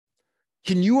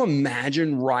Can you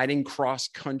imagine riding cross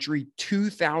country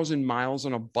 2,000 miles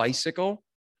on a bicycle?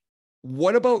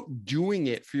 What about doing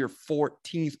it for your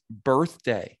 14th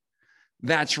birthday?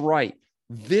 That's right.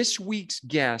 This week's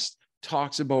guest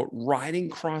talks about riding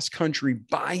cross country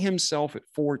by himself at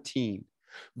 14,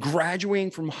 graduating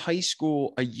from high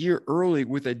school a year early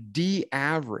with a D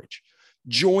average,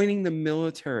 joining the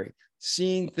military,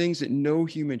 seeing things that no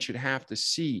human should have to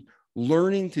see,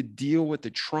 learning to deal with the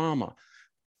trauma,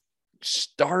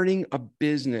 starting a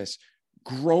business,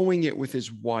 growing it with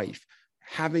his wife,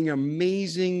 having an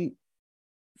amazing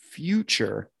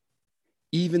future,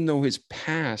 even though his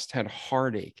past had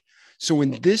heartache. So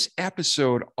in this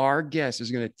episode, our guest is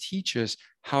going to teach us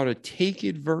how to take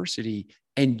adversity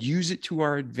and use it to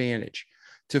our advantage,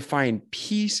 to find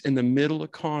peace in the middle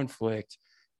of conflict,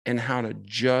 and how to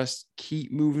just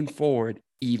keep moving forward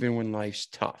even when life's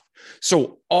tough.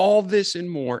 So all this and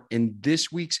more in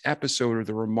this week's episode of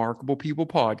the Remarkable People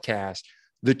podcast,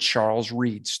 The Charles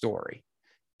Reed Story.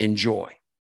 Enjoy.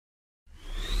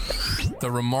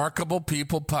 The Remarkable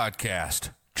People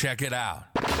podcast. Check it out.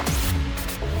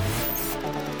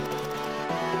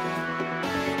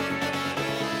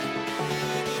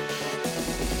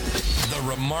 The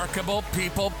Remarkable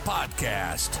People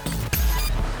podcast.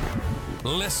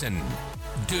 Listen,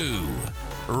 do,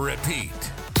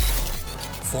 repeat.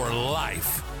 For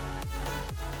life.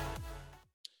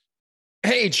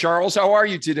 Hey, Charles, how are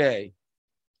you today?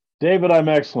 David, I'm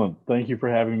excellent. Thank you for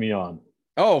having me on.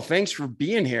 Oh, thanks for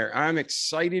being here. I'm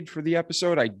excited for the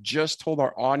episode. I just told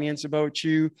our audience about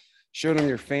you, showed them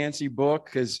your fancy book,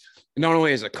 because not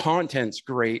only is the content's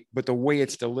great, but the way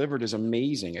it's delivered is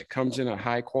amazing. It comes in a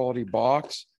high quality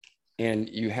box and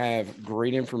you have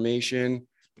great information,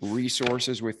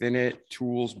 resources within it,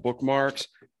 tools, bookmarks,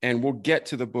 and we'll get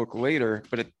to the book later.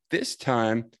 But at this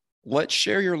time, let's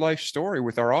share your life story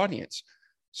with our audience.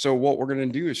 So what we're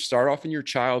going to do is start off in your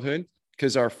childhood,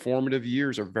 because our formative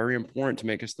years are very important to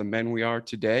make us the men we are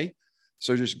today.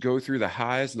 So just go through the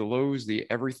highs, the lows, the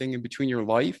everything in between your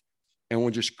life, and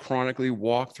we'll just chronically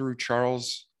walk through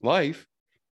Charles' life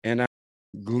and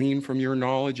glean from your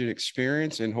knowledge and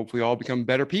experience, and hopefully all become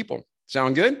better people.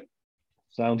 Sound good?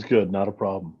 Sounds good. Not a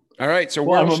problem. All right. So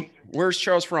where's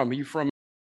Charles from? Are you from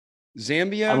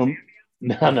Zambia?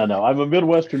 No. I'm a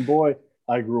Midwestern boy.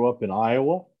 I grew up in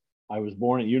Iowa. I was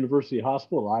born at University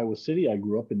Hospital, Iowa City. I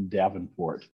grew up in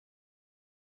Davenport.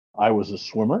 I was a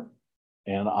swimmer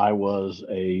and I was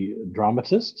a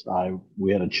dramatist.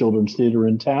 We had a children's theater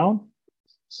in town.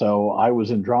 So I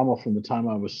was in drama from the time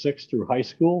I was 6 through high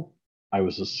school. I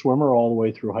was a swimmer all the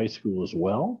way through high school as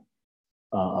well,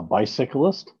 a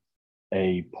bicyclist,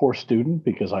 a poor student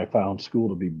because I found school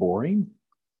to be boring.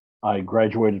 I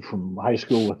graduated from high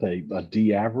school with a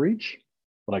D average,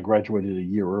 but I graduated a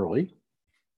year early.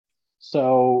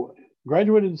 So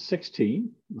graduated at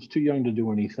 16, was too young to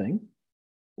do anything,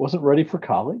 wasn't ready for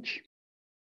college,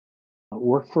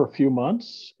 worked for a few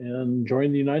months and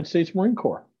joined the United States Marine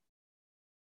Corps.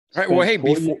 All right. Well, hey,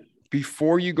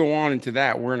 before you go on into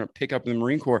that, we're going to pick up the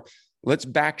Marine Corps. Let's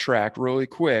backtrack really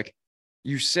quick.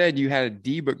 You said you had a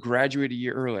D, but graduated a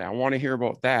year early. I want to hear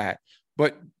about that.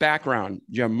 But background,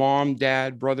 you have mom,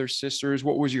 dad, brothers, sisters.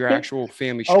 What was your actual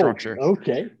family structure?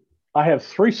 Okay. I have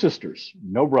 3 sisters,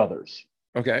 no brothers.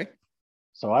 Okay.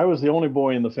 So I was the only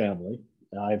boy in the family.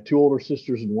 I have 2 older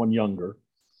sisters and 1 younger.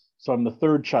 So I'm the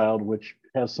 3rd child, which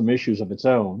has some issues of its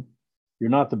own. You're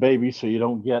not the baby, so you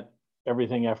don't get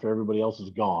everything after everybody else is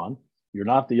gone. You're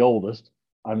not the oldest.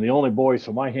 I'm the only boy,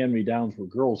 so my hand-me-downs were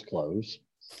girls' clothes.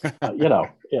 Back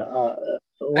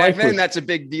then, that's a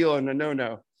big deal and a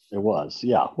no-no. It was,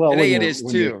 yeah. Well, today it is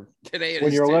too.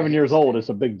 When you're 11 years old, it's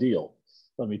a big deal.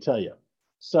 Let me tell you.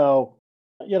 So,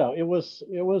 it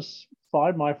was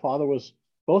fine. My father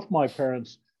both my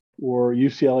parents were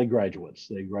UCLA graduates.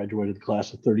 They graduated the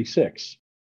class of 36.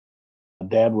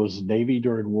 Dad was Navy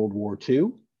during World War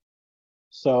II.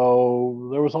 So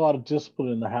there was a lot of discipline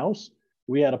in the house.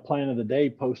 We had a plan of the day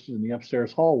posted in the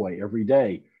upstairs hallway every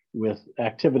day with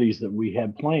activities that we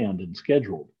had planned and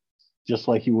scheduled. Just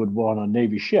like you would on a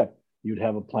Navy ship, you'd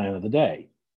have a plan of the day.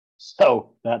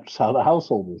 So that's how the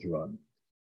household was run.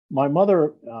 My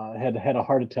mother had had a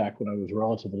heart attack when I was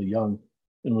relatively young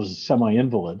and was a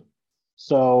semi-invalid.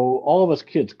 So all of us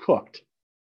kids cooked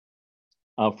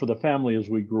for the family as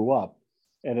we grew up.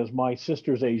 And as my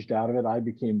sisters aged out of it, I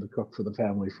became the cook for the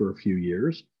family for a few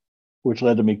years, which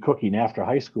led to me cooking after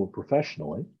high school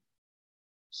professionally.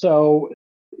 So,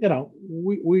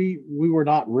 we were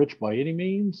not rich by any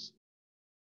means,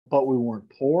 but we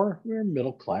weren't poor. We were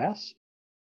middle class.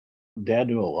 Dad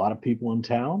knew a lot of people in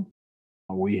town.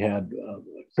 We had a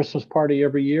Christmas party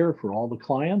every year for all the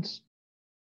clients.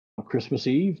 Christmas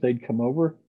Eve, they'd come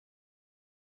over,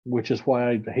 which is why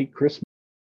I hate Christmas.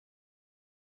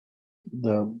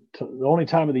 The only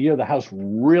time of the year the house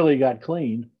really got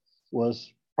cleaned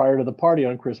was prior to the party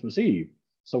on Christmas Eve.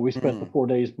 So we spent the 4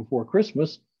 days before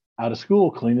Christmas out of school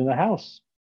cleaning the house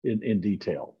in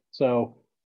detail. So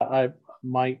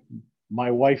my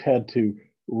wife had to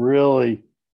really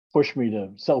push me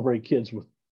to celebrate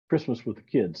Christmas with the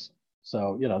kids.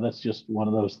 So, that's just one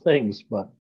of those things. But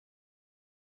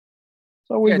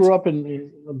so we grew up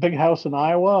in a big house in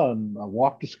Iowa, and I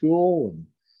walked to school, and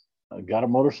I got a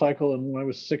motorcycle when I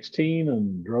was 16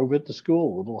 and drove it to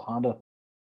school, a little Honda,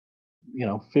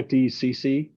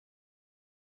 50cc.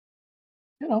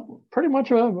 Pretty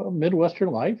much a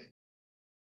Midwestern life.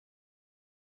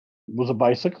 Was a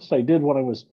bicyclist. I did when I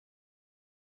was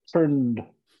turned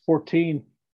 14.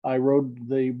 I rode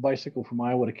the bicycle from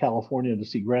Iowa to California to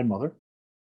see grandmother.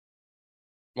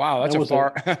 Wow,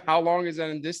 that's how long is that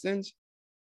in distance?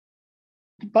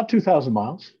 About 2,000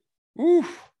 miles.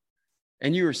 Oof.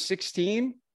 And you were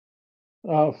 16?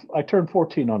 I turned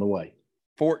 14 on the way.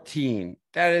 14.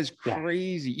 That is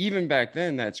crazy. Yeah. Even back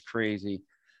then, that's crazy.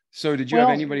 So did you have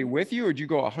anybody with you, or did you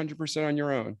go 100% on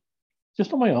your own?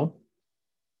 Just on my own.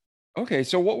 Okay.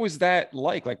 So what was that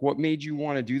like? Like, what made you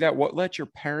want to do that? What let your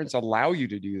parents allow you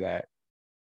to do that?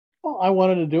 Well, I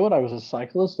wanted to do it. I was a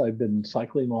cyclist. I've been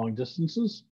cycling long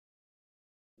distances,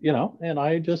 and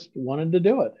I just wanted to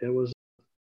do it. It was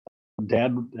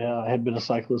Dad had been a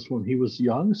cyclist when he was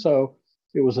young, so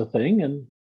it was a thing, and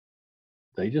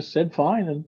they just said fine,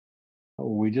 and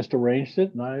we just arranged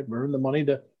it, and I earned the money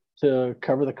to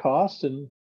cover the cost, and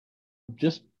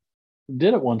just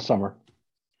did it one summer.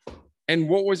 And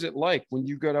what was it like when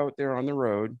you got out there on the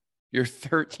road? You're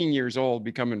 13 years old,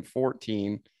 becoming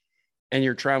 14, and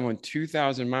you're traveling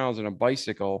 2,000 miles on a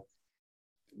bicycle.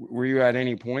 Were you at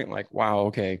any point like, wow,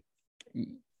 okay,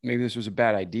 maybe this was a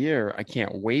bad idea, or I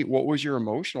can't wait? What was your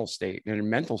emotional state and your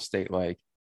mental state like?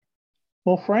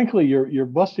 Well, frankly, you're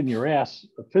busting your ass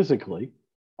physically.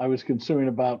 I was consuming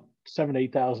about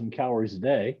 8,000 calories a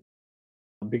day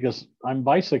because I'm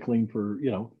bicycling for,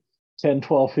 10,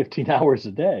 12, 15 hours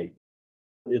a day.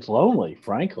 It's lonely,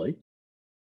 frankly,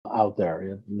 out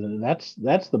there. That's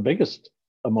the biggest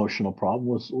emotional problem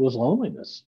was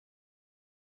loneliness.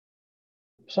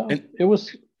 So it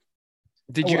was.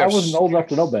 I wasn't old enough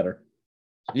to know better.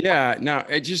 Yeah, no,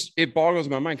 it boggles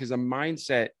my mind, because the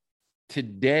mindset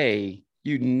today,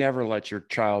 you'd never let your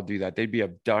child do that. They'd be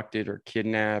abducted or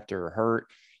kidnapped or hurt.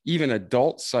 Even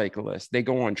adult cyclists, they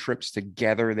go on trips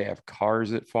together. They have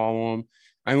cars that follow them.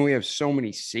 I mean, we have so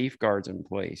many safeguards in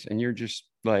place, and you're just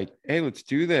like, hey, let's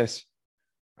do this.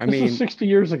 This was 60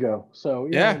 years ago. So,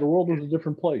 the world was a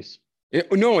different place.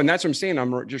 No, and that's what I'm saying.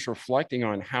 I'm just reflecting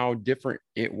on how different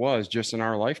it was just in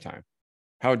our lifetime,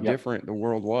 how different the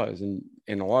world was, and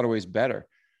in a lot of ways better.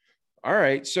 All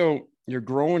right. So you're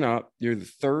growing up, you're the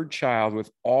third child with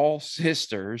all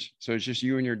sisters. So it's just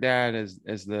you and your dad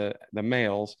as the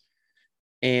males,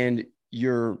 and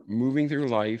you're moving through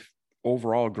life,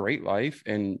 overall great life,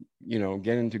 and,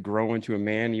 getting to grow into a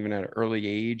man, even at an early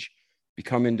age,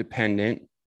 become independent.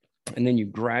 And then you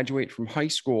graduate from high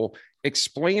school.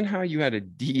 Explain how you had a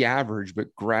D average,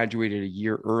 but graduated a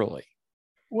year early.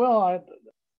 Well,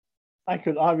 I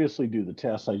could obviously do the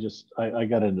test. I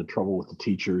got into trouble with the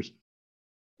teachers.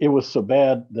 It was so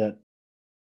bad that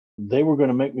they were going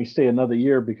to make me stay another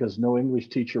year because no English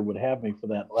teacher would have me for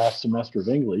that last semester of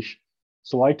English.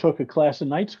 So I took a class in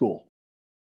night school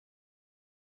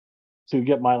to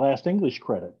get my last English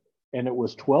credit. And it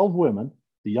was 12 women,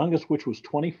 the youngest, which was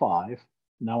 25.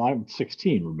 Now I'm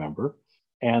 16, remember,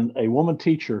 and a woman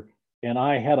teacher, and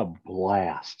I had a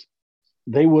blast.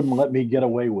 They wouldn't let me get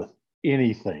away with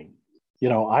anything.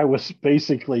 I was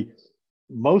basically,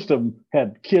 most of them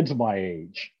had kids my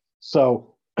age.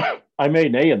 So I made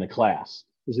an A in the class.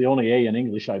 It was the only A in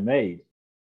English I made.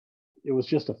 It was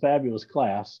just a fabulous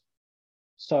class.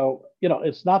 So,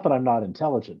 it's not that I'm not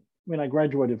intelligent. I mean, I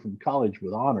graduated from college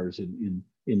with honors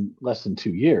in less than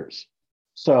 2 years.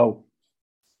 So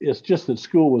it's just that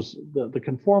school was, the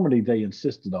conformity they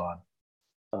insisted on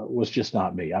was just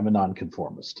not me. I'm a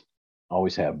nonconformist,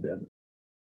 always have been.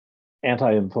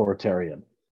 Anti-authoritarian.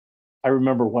 I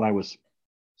remember when I was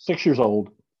 6 years old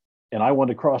and I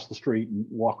wanted to cross the street and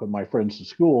walk with my friends to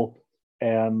school,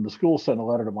 and the school sent a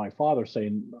letter to my father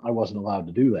saying I wasn't allowed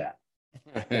to do that.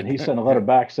 And he sent a letter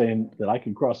back saying that I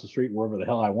could cross the street wherever the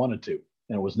hell I wanted to,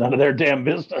 and it was none of their damn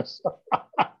business.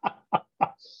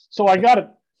 So I got it.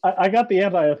 I got the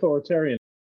anti-authoritarian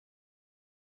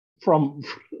from,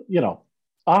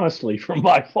 honestly, from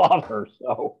my father.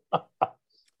 So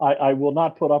I will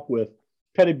not put up with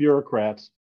petty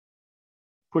bureaucrats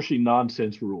pushing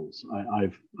nonsense rules.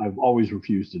 I've always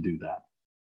refused to do that.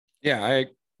 Yeah, I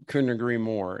couldn't agree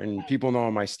more. And people know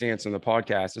my stance on the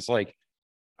podcast. It's like,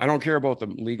 I don't care about the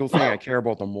legal thing. I care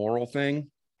about the moral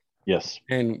thing. Yes.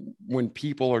 And when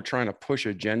people are trying to push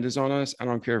agendas on us, I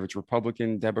don't care if it's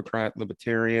Republican, Democrat,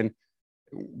 Libertarian,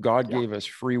 God gave us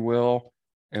free will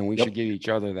and we should give each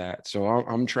other that. So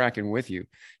I'm tracking with you.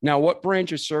 Now, what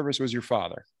branch of service was your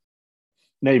father?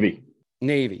 Navy.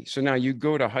 Navy. So now you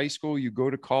go to high school, you go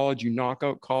to college, you knock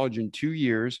out college in 2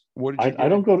 years. What did you I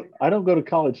don't go to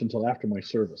college until after my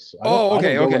service.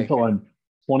 Okay. I don't go until I'm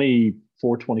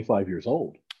 24, 25 years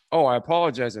old. Oh, I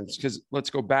apologize. Because let's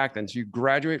go back then. So you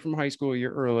graduate from high school a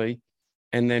year early,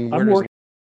 and then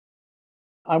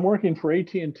I'm working for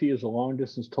AT&T as a long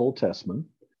distance toll testman,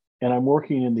 and I'm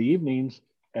working in the evenings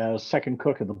as second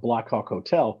cook at the Black Hawk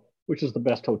Hotel, which is the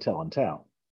best hotel in town.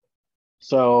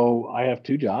 So I have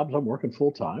 2 jobs. I'm working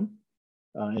full time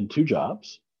in 2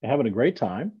 jobs, having a great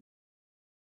time,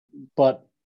 but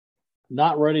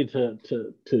not ready to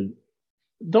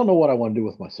don't know what I want to do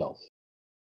with myself.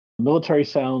 Military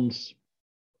sounds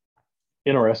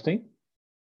interesting,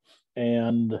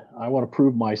 and I want to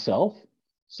prove myself.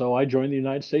 So I joined the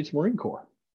United States Marine Corps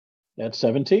at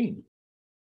 17.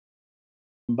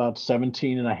 About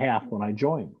 17 and a half when I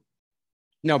joined.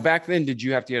 Now, back then, did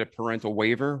you have to get a parental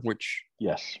waiver, which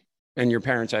Yes. And your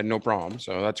parents had no problem,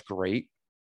 so that's great.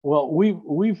 Well,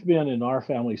 we've been in our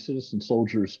family citizen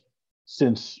soldiers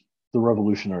since the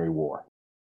Revolutionary War.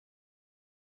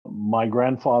 My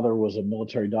grandfather was a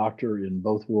military doctor in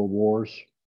both World Wars,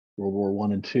 World War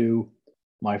I and II.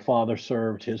 My father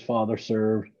served, his father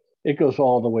served. It goes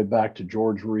all the way back to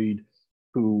George Reed,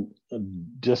 who, a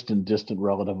distant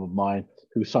relative of mine,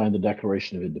 who signed the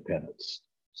Declaration of Independence.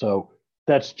 So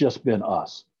that's just been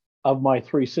us. Of my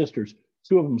 3 sisters,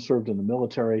 2 of them served in the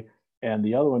military, and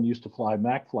the other one used to fly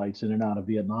MAC flights in and out of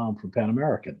Vietnam for Pan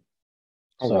American.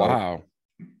 Oh, so, wow.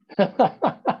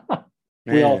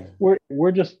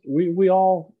 we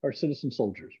all are citizen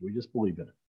soldiers. We just believe in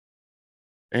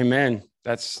it. Amen.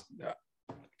 That's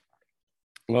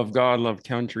love God, love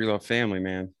country, love family,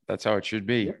 man. That's how it should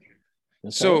be.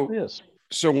 That's how it is.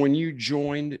 So when you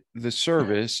joined the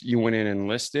service, you went in and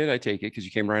enlisted, I take it, because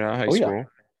you came right out of high school.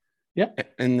 Yeah.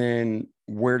 And then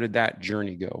where did that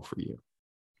journey go for you?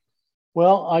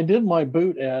 Well, I did my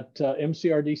boot at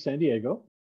MCRD San Diego,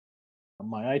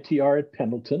 my ITR at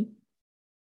Pendleton.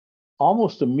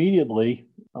 Almost immediately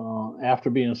after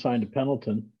being assigned to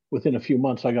Pendleton, within a few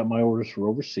months, I got my orders for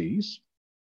overseas.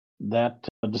 That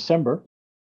December,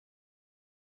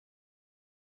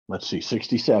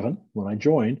 67, when I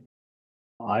joined,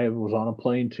 I was on a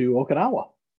plane to Okinawa.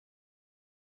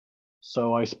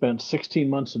 So I spent 16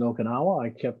 months in Okinawa. I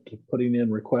kept putting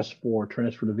in requests for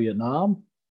transfer to Vietnam.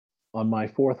 On my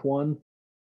 4th one,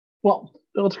 well,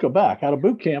 let's go back. Out of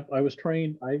boot camp, I was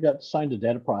trained. I got assigned to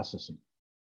data processing.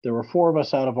 There were 4 of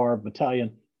us out of our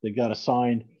battalion that got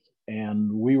assigned,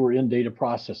 and we were in data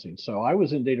processing. So I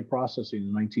was in data processing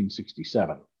in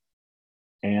 1967.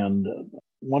 And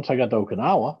once I got to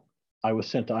Okinawa, I was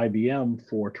sent to IBM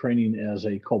for training as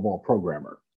a COBOL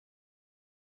programmer.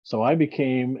 So I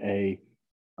became a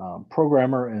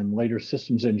programmer and later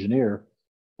systems engineer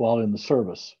while in the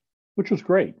service, which was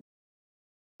great.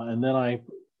 And then I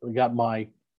got my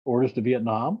orders to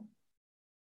Vietnam,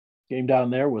 came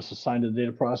down there, was assigned to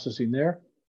data processing there.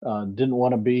 Didn't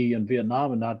want to be in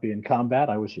Vietnam and not be in combat.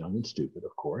 I was young and stupid,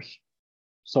 of course.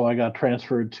 So I got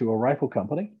transferred to a rifle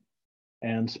company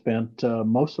and spent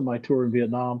most of my tour in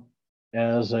Vietnam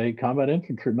as a combat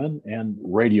infantryman and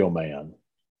radio man.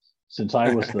 Since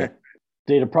I was the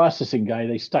data processing guy,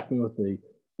 they stuck me with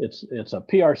it's a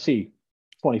PRC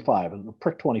 25, a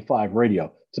Prick 25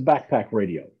 radio. It's a backpack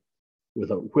radio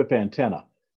with a whip antenna.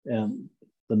 And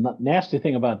the nasty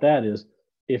thing about that is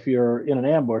if you're in an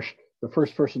ambush, the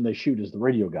first person they shoot is the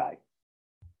radio guy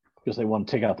because they want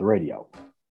to take out the radio.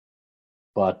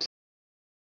 But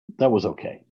that was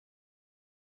okay.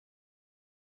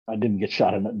 I didn't get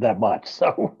shot in that much.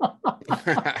 So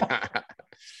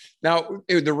now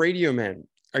the radio man,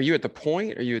 are you at the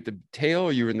point? Are you at the tail?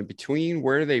 Are you in the between?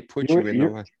 Where do they put you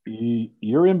in?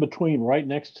 You're in between, right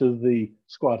next to the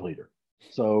squad leader.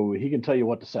 So he can tell you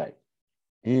what to say.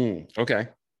 Okay.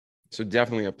 So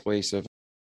definitely a place of,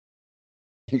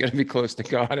 you got to be close to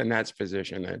God in that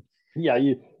position then. Yeah,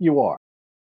 you are.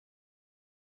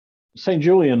 St.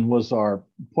 Julian was our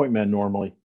point man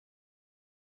normally.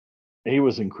 He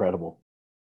was incredible.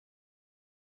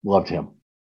 Loved him.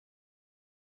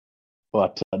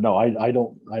 But no, I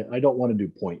don't want to do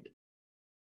point.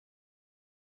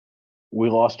 We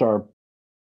lost our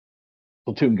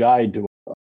platoon guide to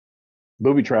a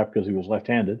booby trap because he was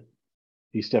left-handed.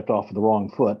 he stepped off with the wrong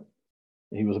foot.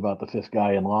 He was about the fifth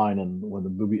guy in line, and when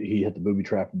he hit the booby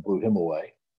trap and blew him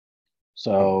away.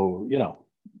 So,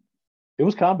 it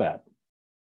was combat.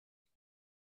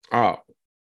 Oh,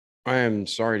 I am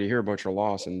sorry to hear about your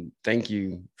loss, and thank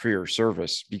you for your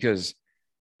service, because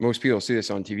most people see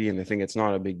this on TV and they think it's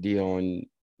not a big deal, and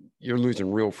you're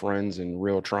losing real friends and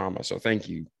real trauma. So thank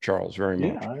you, Charles, very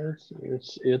much. Yeah,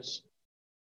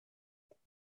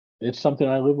 it's something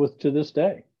I live with to this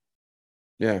day.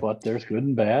 Yeah. But there's good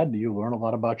and bad. You learn a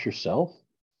lot about yourself.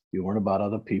 You learn about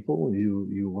other people.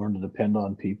 You learn to depend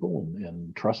on people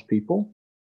and trust people.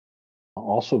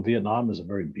 Also, Vietnam is a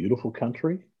very beautiful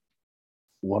country.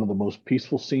 One of the most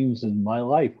peaceful scenes in my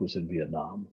life was in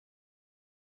Vietnam.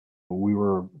 We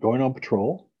were going on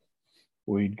patrol.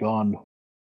 We'd gone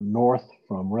north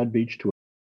from Red Beach to,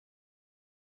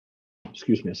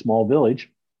 a small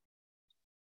village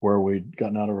where we'd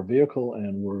gotten out of our vehicle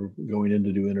and were going in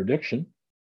to do interdiction.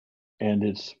 And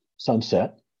it's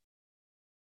sunset.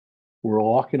 We're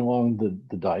walking along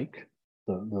the dike,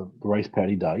 the rice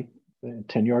paddy dike,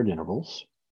 10-yard intervals.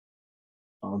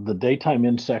 The daytime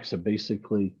insects have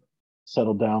basically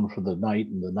settled down for the night,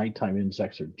 and the nighttime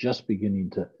insects are just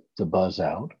beginning to buzz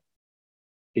out.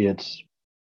 It's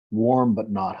warm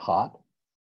but not hot.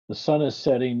 The sun is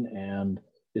setting, and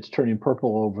it's turning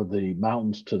purple over the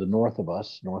mountains to the north of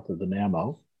us, north of the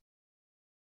Namo.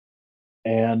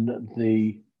 And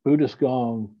the Buddhist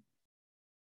gong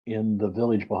in the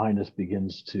village behind us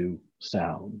begins to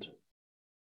sound.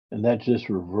 And that just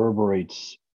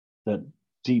reverberates, that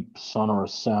deep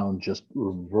sonorous sound just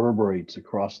reverberates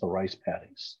across the rice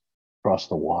paddies, across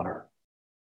the water.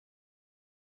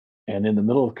 And in the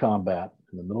middle of combat,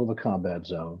 in the middle of a combat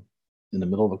zone, in the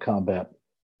middle of a combat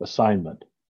assignment,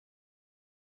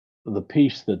 the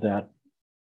peace that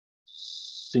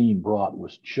scene brought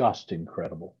was just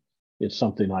incredible. It's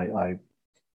something I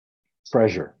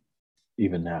treasure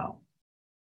even now,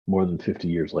 more than 50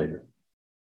 years later.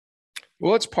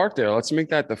 Well, let's park there. Let's make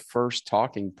that the first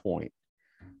talking point.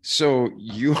 So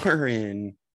you are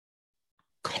in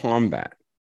combat,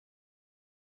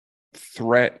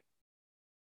 threat,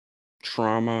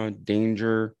 trauma,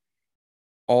 danger,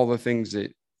 all the things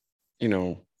that,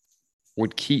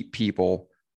 would keep people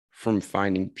from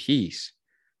finding peace.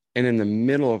 And in the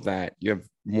middle of that, you have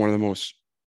one of the most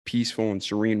peaceful and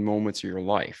serene moments of your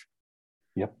life.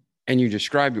 Yep. And you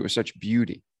described it with such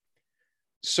beauty.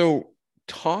 So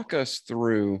talk us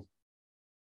through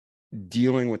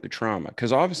dealing with the trauma,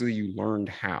 because obviously you learned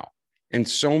how. And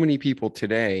so many people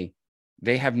today,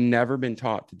 they have never been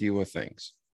taught to deal with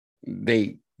things.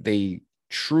 They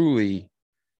truly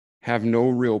have no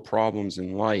real problems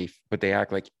in life, but they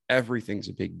act like everything's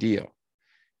a big deal.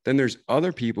 Then there's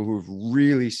other people who've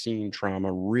really seen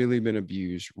trauma, really been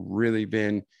abused, really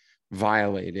been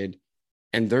violated,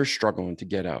 and they're struggling to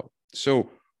get out.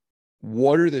 So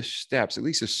what are the steps, at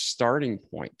least a starting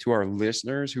point, to our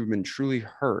listeners who've been truly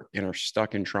hurt and are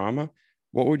stuck in trauma?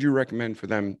 What would you recommend for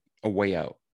them a way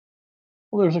out?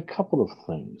 Well, there's a couple of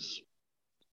things.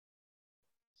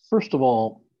 First of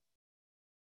all,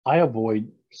 I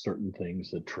avoid certain things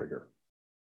that trigger.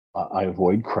 I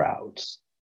avoid crowds.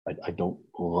 I don't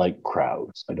like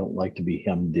crowds. I don't like to be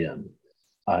hemmed in.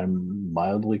 I'm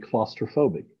mildly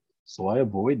claustrophobic, so I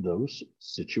avoid those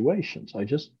situations. I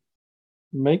just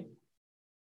make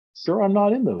sure I'm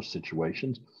not in those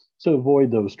situations to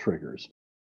avoid those triggers.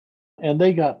 And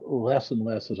they got less and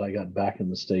less as I got back in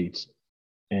the States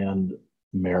and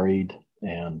married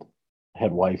and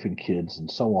had wife and kids and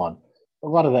so on. A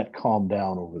lot of that calmed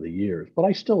down over the years, but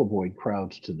I still avoid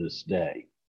crowds to this day,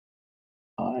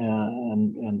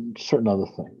 and certain other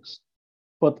things.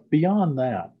 But beyond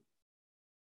that,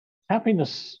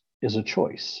 happiness is a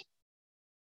choice.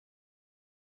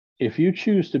 If you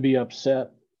choose to be upset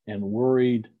and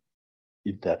worried,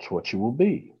 that's what you will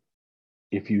be.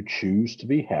 If you choose to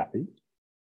be happy,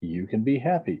 you can be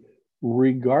happy,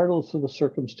 regardless of the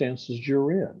circumstances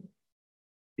you're in.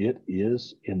 It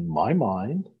is, in my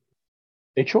mind,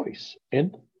 a choice,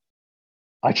 and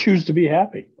I choose to be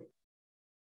happy.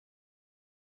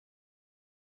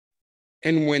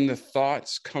 And when the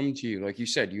thoughts come to you, like you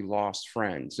said, you lost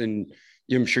friends, and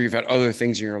I'm sure you've had other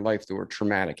things in your life that were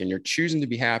traumatic, and you're choosing to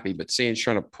be happy, but Satan's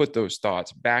trying to put those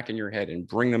thoughts back in your head and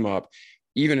bring them up,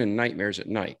 even in nightmares at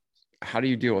night. How do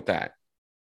you deal with that?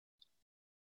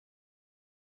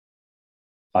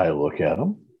 I look at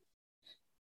them.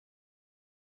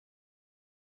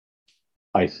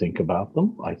 I think about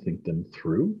them. I think them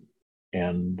through.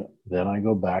 And then I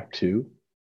go back to,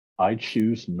 I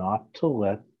choose not to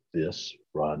let this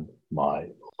run my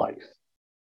life.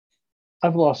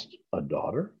 I've lost a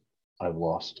daughter. I've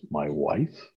lost my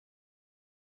wife.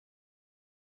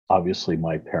 obviously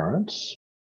my parents,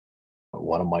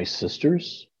 one of my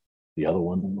sisters, the other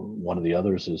one of the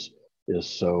others is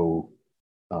so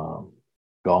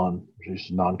gone.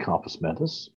 She's non-compos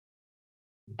mentis.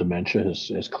 Dementia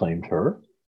has claimed her.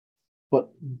 But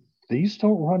these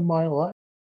don't run my life.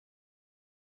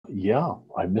 Yeah,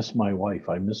 I miss my wife.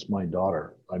 I miss my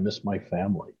daughter. I miss my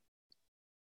family.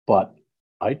 But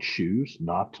I choose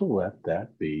not to let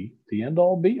that be the end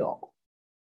all be all.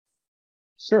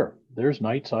 Sure, there's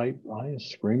nights I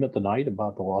scream at the night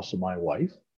about the loss of my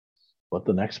wife, but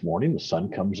the next morning the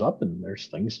sun comes up and there's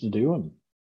things to do and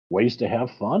ways to have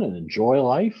fun and enjoy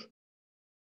life.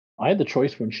 I had the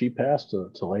choice when she passed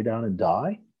to lay down and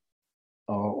die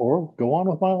or go on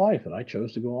with my life, and I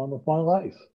chose to go on with my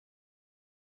life.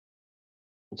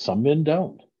 But some men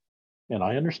don't, and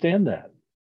I understand that.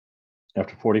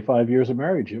 After 45 years of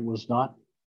marriage, it was not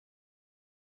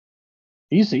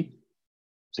easy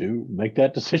to make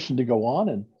that decision to go on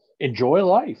and enjoy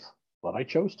life, but I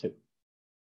chose to.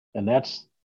 And that's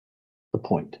the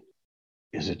point,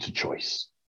 is it's a choice.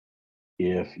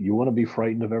 If you want to be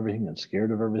frightened of everything and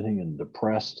scared of everything and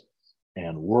depressed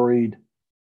and worried,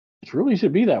 it's really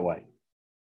should be that way.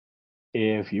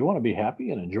 If you want to be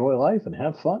happy and enjoy life and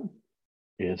have fun,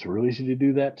 it's really easy to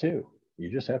do that too.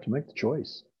 You just have to make the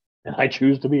choice. And I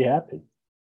choose to be happy.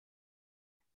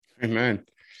 Amen.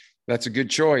 That's a good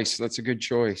choice. That's a good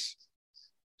choice.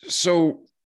 So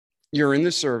you're in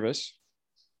the service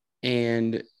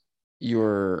and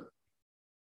you're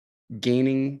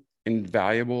gaining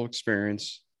invaluable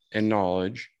experience and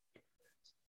knowledge.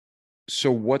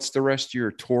 So what's the rest of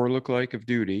your tour look like of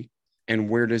duty, and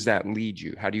where does that lead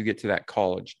you? How do you get to that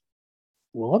college?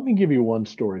 Well, let me give you one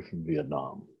story from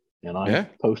Vietnam. And I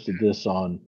posted this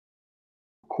on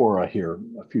Quora here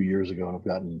a few years ago, and I've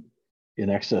gotten in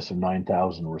excess of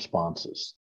 9,000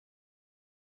 responses.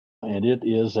 And it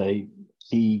is a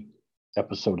key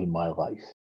episode in my life.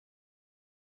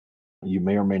 You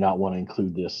may or may not want to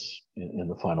include this in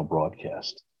the final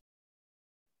broadcast.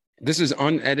 This is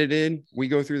unedited. We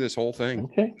go through this whole thing.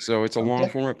 Okay. So it's a long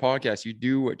format podcast. You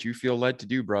do what you feel led to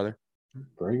do, brother.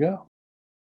 There you go.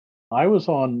 I was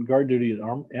on guard duty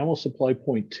at Ammo Supply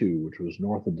Point 2, which was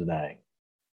north of Da Nang,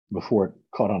 before it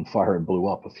caught on fire and blew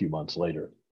up a few months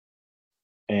later.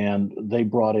 And they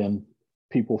brought in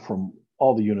people from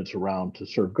all the units around to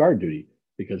serve guard duty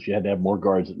because you had to have more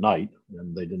guards at night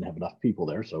and they didn't have enough people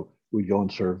there. So we'd go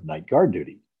and serve night guard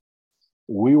duty.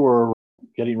 We were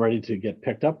getting ready to get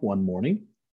picked up one morning,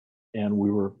 and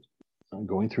we were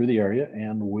going through the area,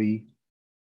 and we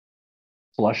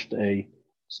flushed a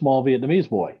small Vietnamese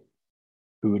boy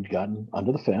who had gotten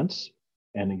under the fence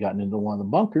and had gotten into one of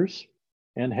the bunkers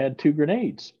and had 2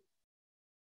 grenades.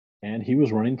 And he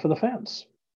was running for the fence.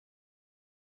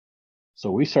 So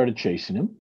we started chasing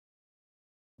him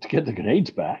to get the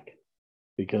grenades back,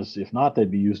 because if not,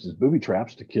 they'd be used as booby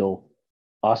traps to kill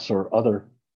us or other,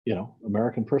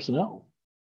 American personnel.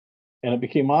 And it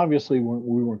became obvious we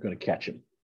weren't going to catch him.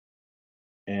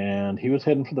 And he was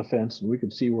heading for the fence, and we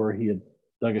could see where he had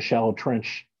dug a shallow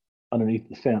trench underneath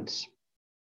the fence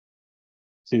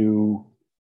to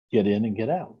get in and get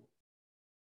out.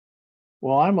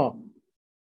 Well, I'm a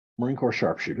Marine Corps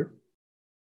sharpshooter.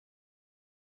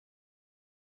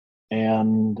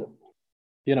 And,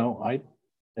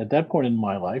 at that point in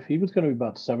my life, he was going to be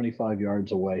about 75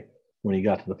 yards away when he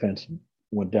got to the fence and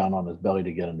went down on his belly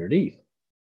to get underneath.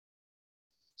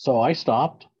 So I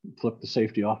stopped, flipped the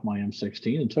safety off my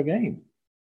M16 and took aim.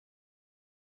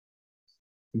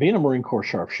 Being a Marine Corps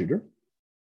sharpshooter,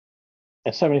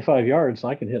 at 75 yards,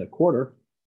 I can hit a quarter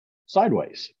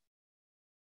sideways.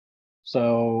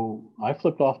 So I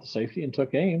flipped off the safety and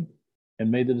took aim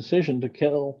and made the decision to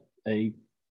kill a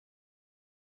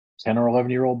 10 or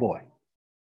 11-year-old boy.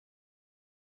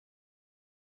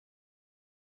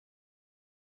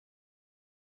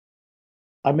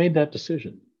 I made that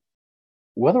decision.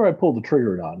 Whether I pulled the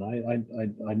trigger or not,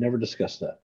 I never discussed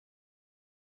that.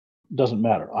 Doesn't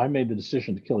matter. I made the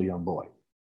decision to kill a young boy.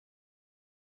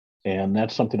 And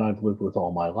that's something I've lived with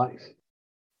all my life.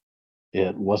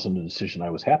 It wasn't a decision I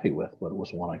was happy with, but it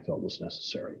was one I felt was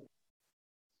necessary.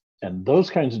 And those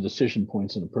kinds of decision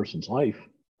points in a person's life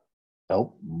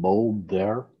help mold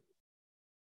their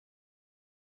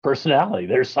personality,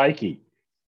 their psyche.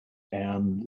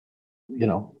 And,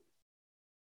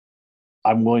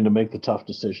 I'm willing to make the tough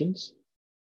decisions.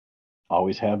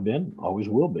 Always have been, always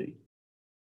will be,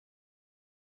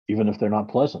 even if they're not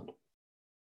pleasant.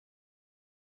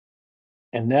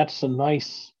 And that's a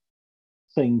nice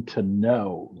thing to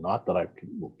know, not that I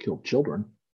will kill children,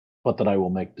 but that I will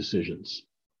make decisions.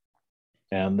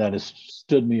 And that has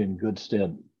stood me in good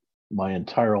stead my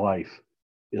entire life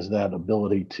is that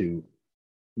ability to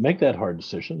make that hard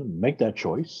decision and make that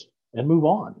choice and move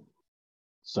on.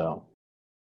 So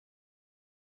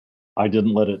I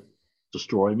didn't let it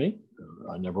destroy me.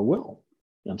 I never will.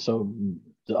 And so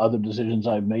the other decisions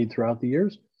I've made throughout the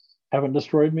years haven't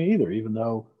destroyed me either, even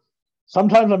though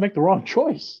sometimes I make the wrong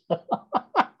choice.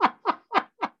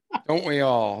 Don't we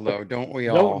all, though? Don't we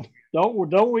all?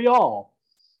 Don't we all?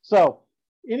 So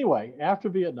anyway, after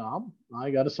Vietnam,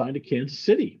 I got assigned to Kansas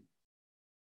City.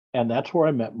 And that's where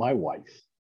I met my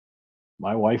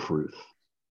wife, Ruth.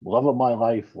 Love of my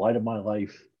life, light of my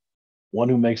life, one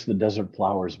who makes the desert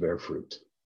flowers bear fruit.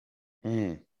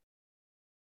 Mm.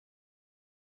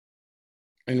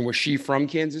 And was she from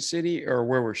Kansas City, or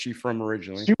where was she from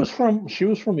originally? She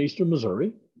was from Eastern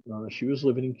Missouri. She was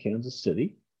living in Kansas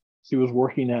City. She was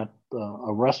working at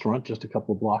a restaurant just a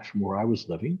couple of blocks from where I was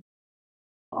living.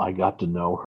 I got to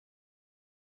know her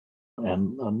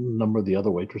and a number of the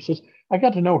other waitresses. I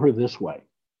got to know her this way.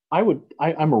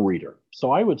 I'm a reader,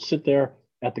 so I would sit there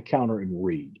at the counter and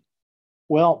read.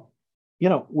 Well,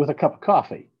 with a cup of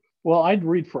coffee. Well, I'd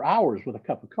read for hours with a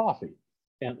cup of coffee.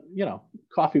 And,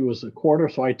 coffee was a quarter,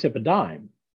 so I tip a dime.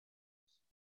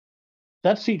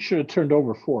 That seat should have turned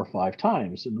over 4 or 5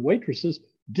 times. And the waitresses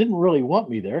didn't really want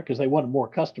me there because they wanted more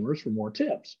customers for more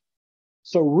tips.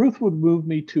 So Ruth would move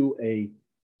me to a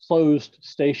closed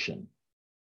station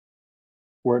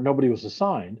where nobody was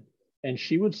assigned, and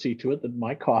she would see to it that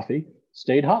my coffee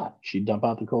stayed hot. She'd dump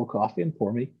out the cold coffee and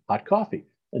pour me hot coffee.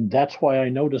 And that's why I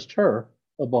noticed her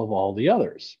above all the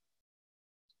others.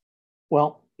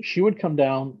 Well, she would come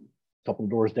down, a couple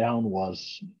of doors down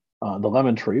was the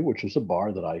Lemon Tree, which was a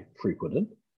bar that I frequented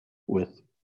with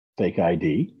fake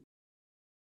ID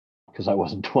because I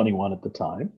wasn't 21 at the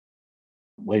time.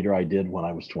 Later, I did when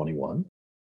I was 21.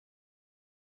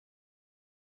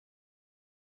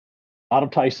 Otto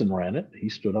Tyson ran it. He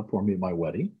stood up for me at my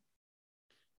wedding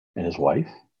and his wife.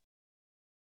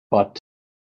 But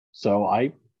so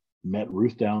I met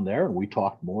Ruth down there and we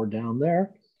talked more down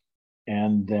there.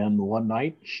 And then one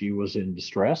night she was in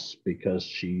distress because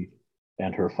she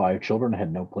and her 5 children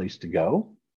had no place to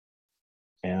go.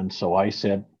 And so I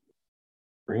said,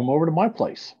 bring them over to my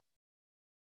place.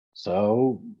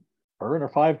 So her and her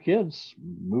 5 kids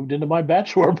moved into my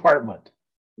bachelor apartment,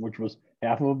 which was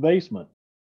half of a basement.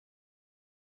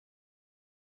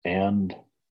 And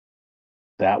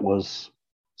that was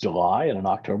July, and in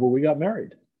October we got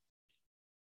married.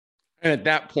 And at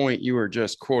that point, you were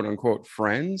just quote unquote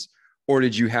friends, or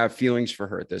did you have feelings for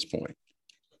her at this point?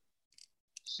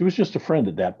 She was just a friend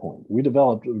at that point.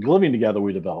 Living together,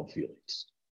 we developed feelings.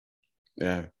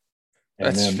 Yeah. And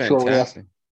That's then fantastic.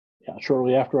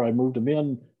 shortly after I moved him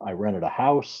in, I rented a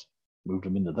house, moved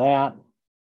him into that,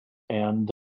 and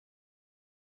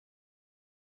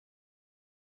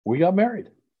we got married.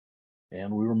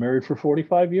 And we were married for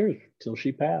 45 years till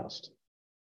she passed.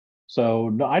 So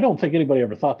no, I don't think anybody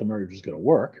ever thought the marriage was going to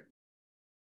work.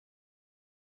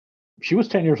 She was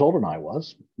 10 years older than I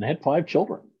was and had 5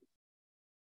 children.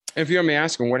 If you want me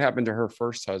asking, what happened to her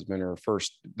first husband or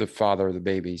the father of the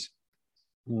babies?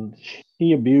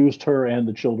 He abused her and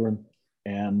the children,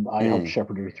 and I helped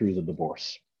shepherd her through the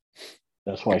divorce.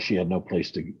 That's why she had no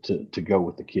place to go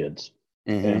with the kids.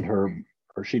 And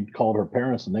she'd called her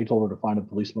parents and they told her to find a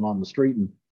policeman on the street and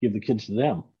give the kids to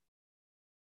them,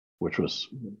 which was,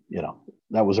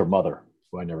 that was her mother,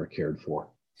 who I never cared for.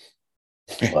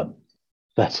 But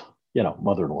that's,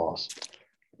 mother-in-laws.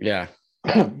 Yeah.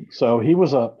 So he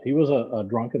was a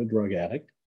drunk and a drug addict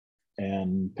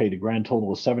and paid a grand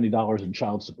total of $70 in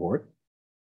child support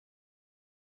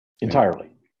entirely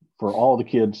for all the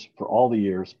kids, for all the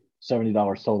years, $70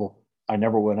 total. I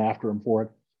never went after him for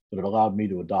it, but it allowed me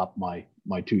to adopt my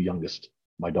 2 youngest,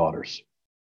 my daughters.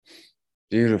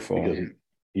 Beautiful. Because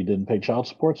he didn't pay child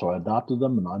support, so I adopted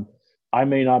them, and I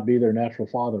may not be their natural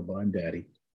father, but I'm daddy.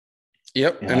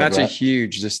 Yep, and that's a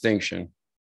huge distinction.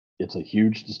 It's a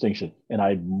huge distinction, and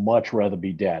I'd much rather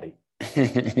be daddy.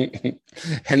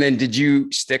 And then did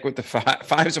you stick with the 5?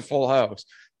 5's a full house.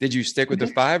 Did you stick with the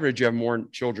 5, or did you have more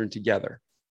children together?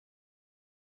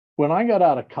 When I got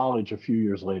out of college a few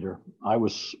years later, I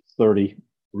was 30,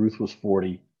 Ruth was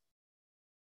 40,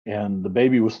 and the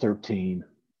baby was 13,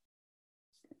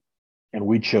 and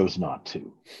we chose not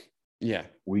to. Yeah.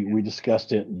 We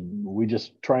discussed it, and we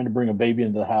just trying to bring a baby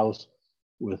into the house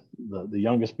with the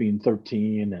youngest being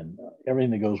 13 and everything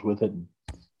that goes with it. And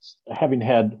having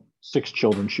had 6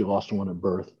 children, she lost one at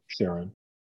birth, Sharon.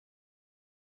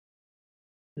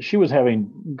 She was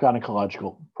having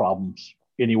gynecological problems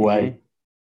anyway,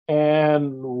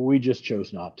 and we just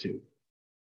chose not to.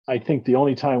 I think the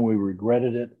only time we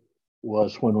regretted it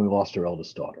was when we lost our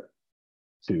eldest daughter.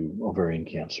 to ovarian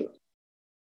cancer.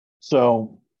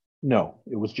 So, no,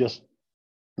 it was just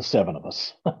the seven of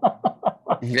us.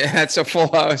 Yeah, it's a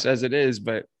full house as it is,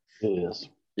 but It is.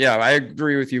 yeah, I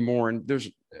agree with you more. And there's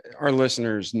our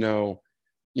listeners know,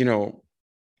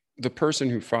 the person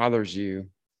who fathers you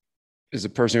is the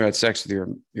person who had sex with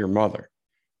your mother,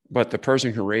 but the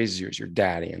person who raises you is your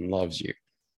daddy and loves you.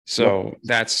 So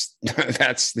Yep.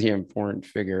 that's the important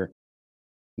figure.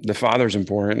 The father's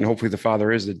important, and hopefully the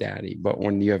father is the daddy. But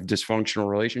when you have dysfunctional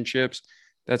relationships,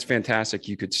 that's fantastic.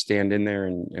 You could stand in there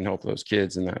and help those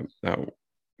kids and that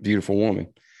beautiful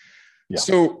woman. Yeah.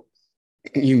 So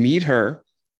you meet her,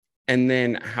 and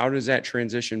then how does that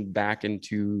transition back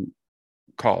into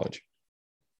college?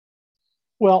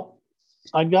 Well,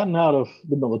 I'd gotten out of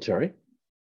the military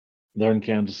there in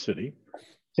Kansas City.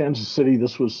 Kansas City,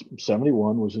 this was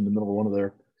 71, was in the middle of one of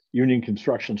their union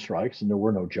construction strikes, and there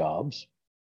were no jobs.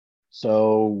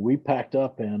 So we packed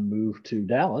up and moved to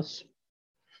Dallas.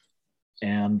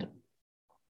 And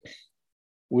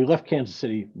we left Kansas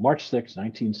City March 6,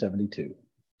 1972.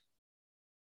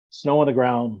 Snow on the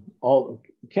ground.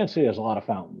 Kansas City has a lot of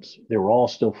fountains. They were all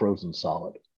still frozen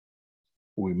solid.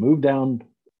 We moved down,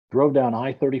 drove down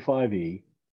I-35E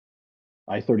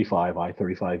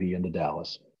into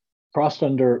Dallas, crossed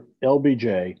under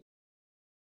LBJ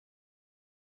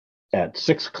at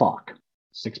 6 o'clock,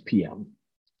 6 p.m.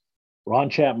 Ron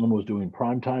Chapman was doing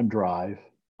primetime drive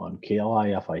on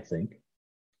KLIF, I think,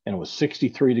 and it was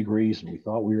 63 degrees, and we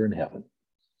thought we were in heaven.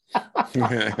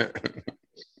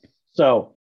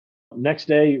 So next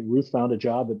day, Ruth found a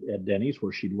job at Denny's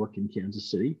where she'd worked in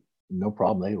Kansas City. No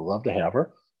problem. They'd love to have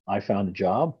her. I found a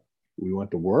job. We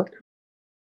went to work.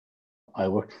 I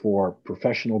looked for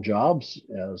professional jobs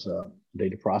as a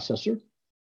data processor,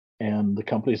 and the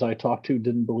companies I talked to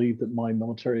didn't believe that my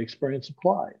military experience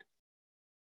applied.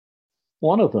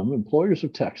 One of them, Employers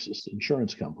of Texas,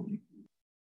 insurance company,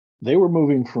 they were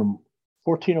moving from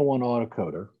 1401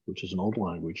 autocoder, which is an old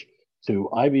language, to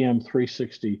IBM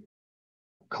 360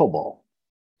 COBOL.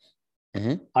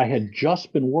 Mm-hmm. I had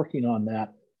just been working on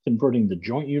that, converting the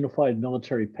Joint Unified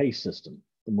Military Pay System,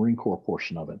 the Marine Corps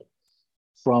portion of it,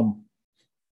 from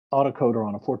autocoder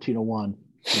on a 1401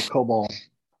 to COBOL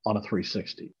on a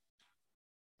 360.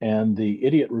 And the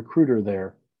idiot recruiter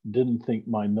there didn't think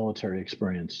my military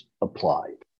experience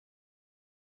applied,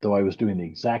 though I was doing the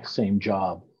exact same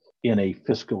job in a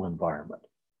fiscal environment.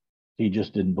 He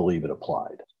just didn't believe it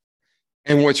applied.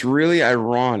 And what's really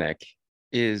ironic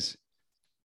is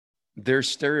there's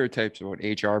stereotypes about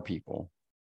HR people,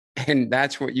 and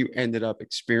that's what you ended up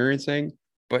experiencing.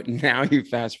 But now you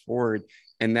fast forward,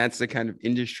 and that's the kind of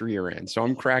industry you're in. So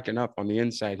I'm cracking up on the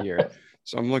inside here.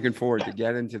 So I'm looking forward to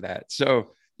get into that.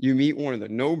 So you meet one of the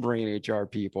no-brain HR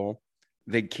people.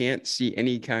 They can't see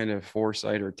any kind of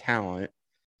foresight or talent.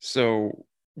 So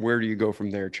where do you go from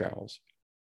there, Charles?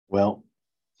 Well,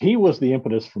 he was the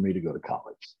impetus for me to go to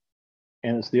college.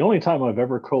 And it's the only time I've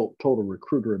ever told a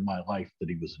recruiter in my life that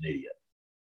he was an idiot.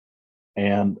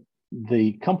 And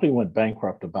the company went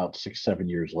bankrupt about 6-7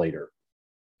 years later.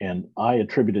 And I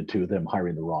attribute it to them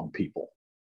hiring the wrong people.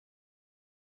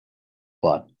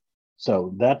 But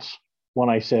so that's when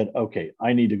I said, okay,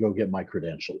 I need to go get my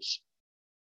credentials.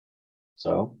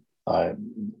 So I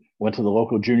went to the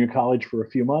local junior college for a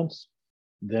few months,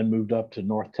 then moved up to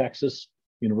North Texas,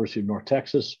 University of North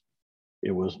Texas.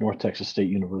 It was North Texas State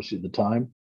University at the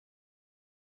time,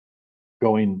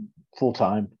 going full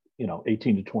time,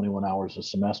 18 to 21 hours a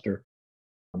semester,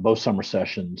 both summer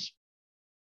sessions.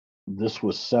 This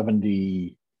was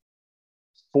 74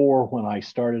 when I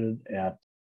started at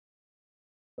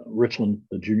Richland,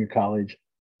 the junior college.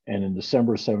 And in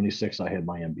December of 76, I had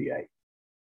my MBA.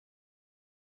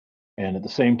 And at the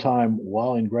same time,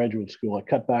 while in graduate school, I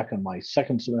cut back on my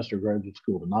second semester of graduate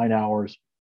school to 9 hours,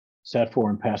 sat for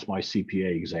and passed my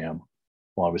CPA exam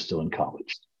while I was still in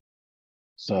college.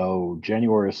 So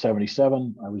January of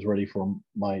 77, I was ready for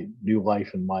my new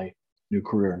life and my new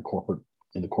career in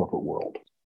the corporate world.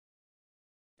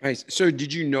 Nice. So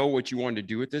did you know what you wanted to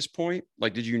do at this point?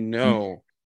 Like, did you know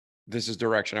this is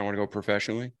direction I want to go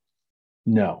professionally?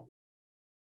 No.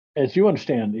 As you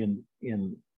understand,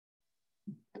 in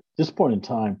this point in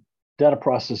time, data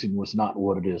processing was not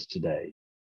what it is today.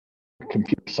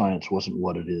 Computer science wasn't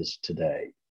what it is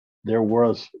today. There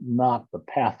was not the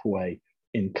pathway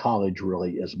in college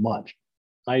really as much.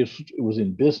 I was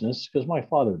in business because my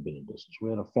father had been in business. We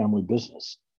had a family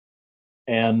business.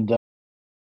 And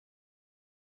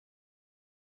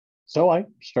so I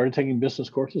started taking business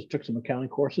courses, took some accounting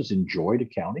courses, enjoyed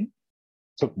accounting,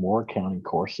 took more accounting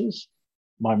courses.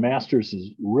 My master's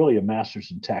is really a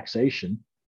master's in taxation,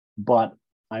 but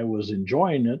I was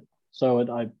enjoying it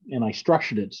I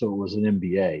structured it so it was an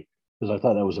MBA because I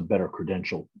thought that was a better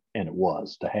credential, and it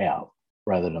was to have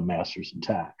rather than a master's in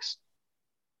tax.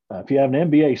 If you have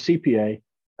an MBA CPA,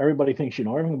 everybody thinks you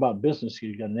know everything about business.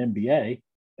 You got an MBA,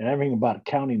 and everything about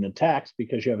accounting and tax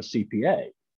because you have a CPA.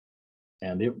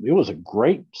 And it was a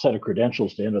great set of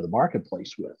credentials to enter the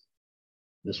marketplace with.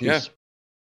 This was,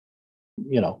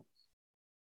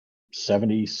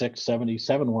 76,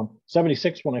 77,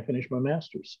 76 when I finished my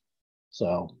master's.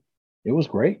 So it was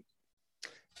great.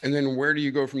 And then where do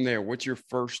you go from there? What's your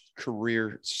first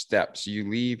career steps? You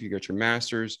leave, you got your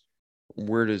master's.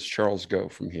 Where does Charles go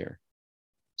from here?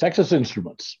 Texas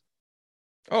Instruments.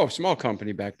 Oh, small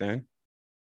company back then.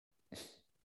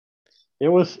 It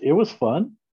was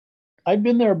fun. I'd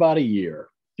been there about a year,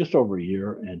 just over a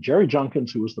year, and Jerry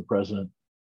Junkins, who was the president,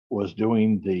 was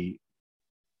doing the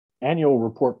annual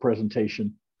report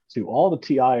presentation to all the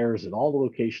TIers at all the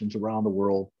locations around the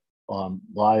world on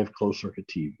live closed circuit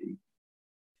TV.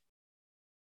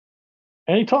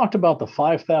 And he talked about the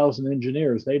 5,000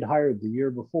 engineers they'd hired the year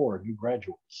before, new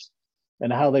graduates,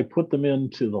 and how they put them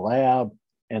into the lab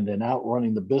and then out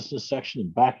running the business section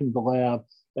and back into the lab,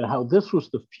 and how this was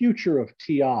the future of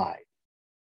TI.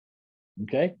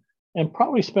 Okay. And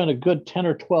probably spent a good 10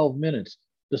 or 12 minutes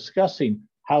discussing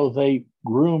how they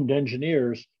groomed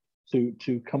engineers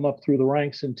to come up through the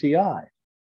ranks in TI.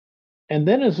 And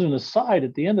then as an aside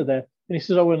at the end of that, and he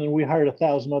says, oh, and then we hired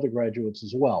 1,000 other graduates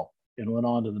as well, and went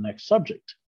on to the next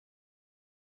subject.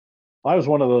 I was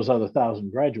one of those other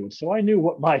 1,000 graduates, so I knew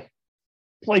what my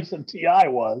place in TI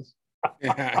was.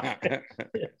 It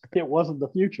wasn't the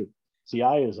future.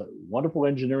 TI is a wonderful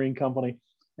engineering company,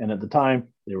 and at the time,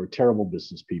 they were terrible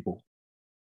business people.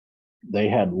 They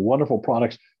had wonderful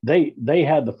products. They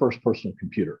had the first personal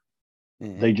computer.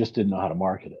 Mm-hmm. They just didn't know how to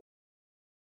market it.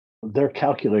 Their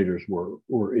calculators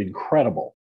were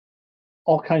incredible.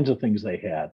 All kinds of things they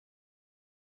had.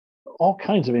 All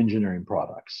kinds of engineering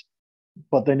products,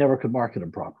 but they never could market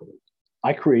them properly.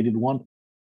 I created one.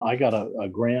 I got a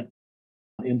grant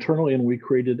internally, and we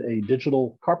created a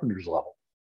digital carpenter's level,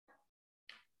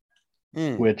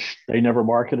 which they never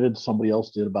marketed. Somebody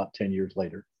else did about 10 years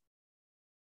later.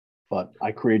 But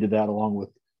I created that along with,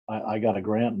 I got a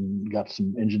grant and got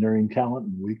some engineering talent,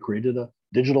 and we created a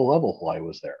digital level while I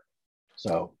was there.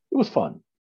 So it was fun.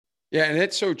 Yeah, and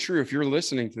it's so true. If you're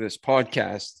listening to this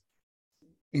podcast,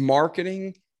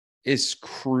 marketing is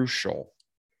crucial.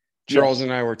 Charles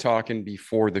and I were talking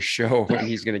before the show, and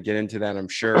he's going to get into that, I'm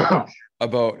sure,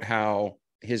 about how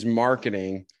his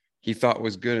marketing he thought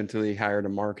was good until he hired a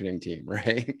marketing team,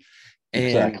 right? And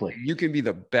exactly. You can be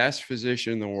the best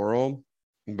physician in the world,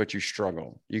 but you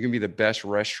struggle. You can be the best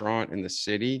restaurant in the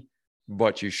city,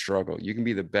 but you struggle. You can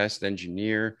be the best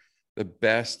engineer, the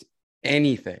best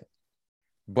anything.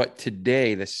 But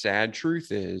today, the sad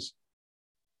truth is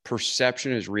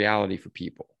perception is reality for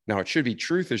people. Now, it should be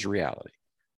truth is reality,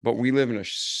 but we live in a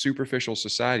superficial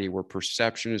society where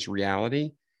perception is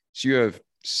reality. So you have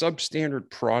substandard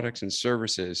products and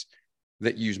services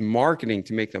that use marketing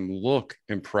to make them look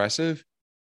impressive,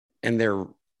 and they're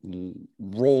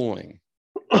rolling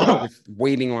with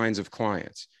waiting lines of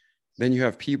clients. Then you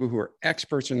have people who are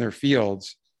experts in their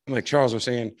fields, like Charles was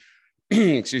saying,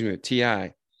 excuse me, with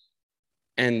TI,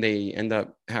 and they end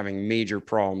up having major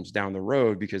problems down the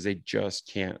road because they just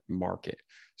can't market.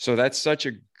 So that's such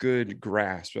a good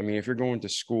grasp. I mean, if you're going to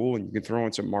school and you can throw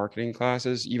in some marketing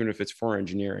classes, even if it's for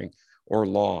engineering or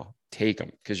law, take them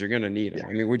because you're going to need them.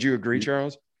 I mean, would you agree,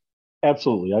 Charles?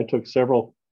 Absolutely. I took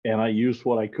several and I used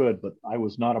what I could, but I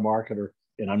was not a marketer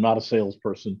and I'm not a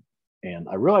salesperson. And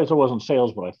I realized I wasn't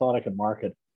sales, but I thought I could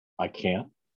market. I can't.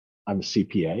 I'm a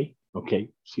CPA. Okay.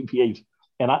 CPAs.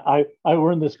 And I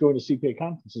learned this going to CPA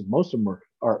conferences. Most of them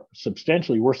are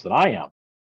substantially worse than I am.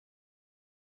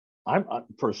 I'm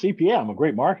for a CPA, I'm a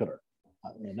great marketer.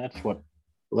 And that's what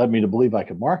led me to believe I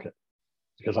could market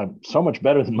because I'm so much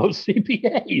better than most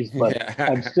CPAs, but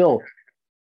I'm still,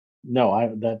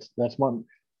 that's one,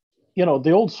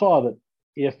 the old saw that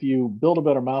if you build a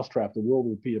better mousetrap, the world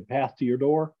will be a path to your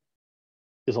door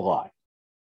is a lie.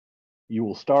 You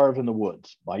will starve in the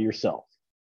woods by yourself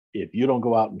if you don't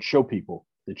go out and show people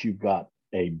that you've got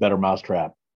a better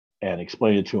mousetrap and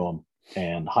explain it to them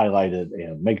and highlight it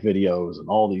and make videos and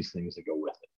all these things that go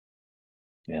with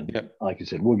it. And like you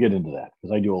said, we'll get into that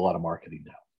because I do a lot of marketing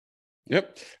now.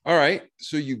 Yep. All right.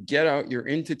 So you get out, you're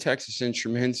into Texas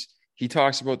Instruments. He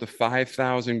talks about the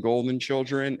 5,000 golden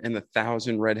children and the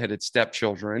 1,000 redheaded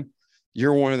stepchildren.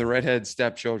 You're one of the redheaded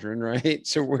stepchildren, right?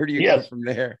 So where do you go from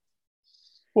there?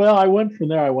 Well, I went from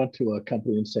there. I went to a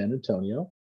company in San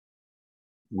Antonio.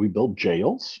 We built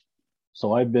jails.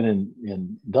 So I've been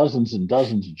in dozens and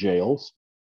dozens of jails.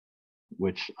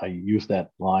 which I use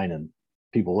that line and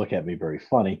people look at me very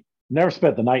funny. Never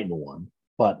spent the night in one,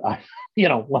 but I,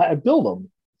 I build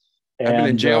them. I've been in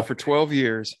And jail for 12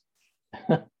 years.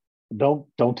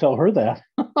 don't tell her that.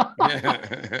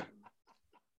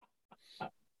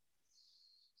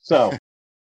 So,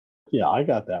 yeah, I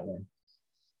got that one.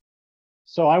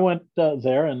 So I went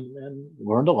there and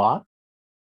learned a lot.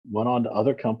 Went on to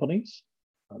other companies,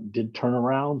 did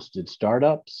turnarounds, did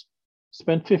startups,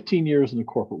 spent 15 years in the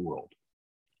corporate world.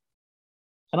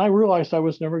 And I realized I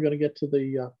was never going to get to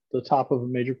the top of a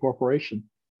major corporation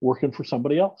working for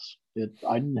somebody else.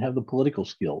 I didn't have the political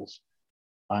skills.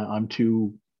 I'm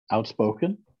too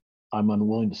outspoken. I'm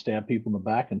unwilling to stab people in the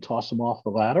back and toss them off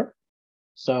the ladder.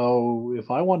 So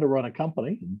if I wanted to run a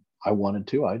company, and I wanted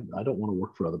to, I don't want to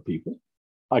work for other people.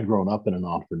 I'd grown up in an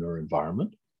entrepreneur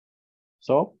environment.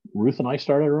 So Ruth and I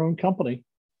started our own company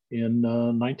in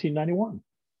 1991.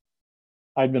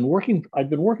 I'd been working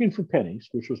for Penny's,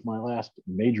 which was my last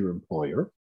major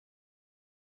employer.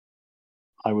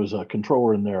 I was a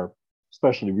controller in their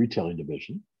specialty retailing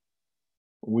division.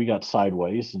 We got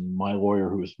sideways, and my lawyer,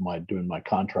 who was doing my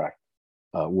contract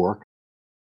work,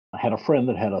 I had a friend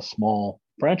that had a small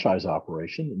franchise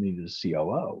operation that needed a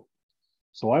COO.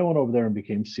 So I went over there and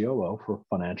became COO for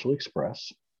Financial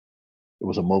Express. It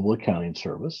was a mobile accounting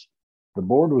service. The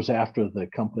board was after the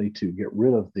company to get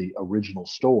rid of the original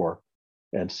store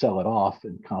and sell it off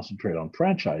and concentrate on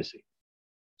franchising.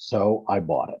 So I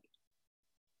bought it.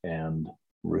 And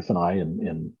Ruth and I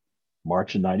in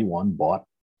March of 91 bought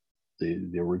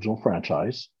the original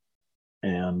franchise.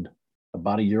 And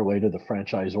about a year later, the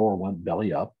franchisor went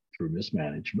belly up through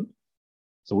mismanagement.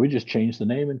 So we just changed the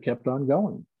name and kept on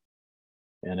going.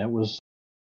 And that was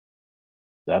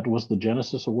the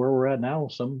genesis of where we're at now,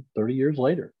 some 30 years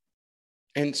later.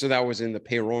 And so that was in the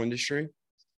payroll industry?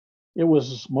 It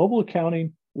was mobile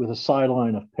accounting with a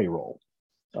sideline of payroll.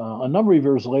 A number of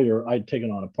years later, I'd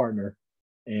taken on a partner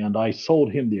and I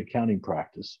sold him the accounting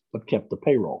practice, but kept the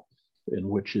payroll, in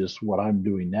which is what I'm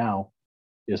doing now,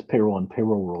 is payroll and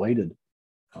payroll related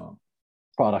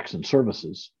products and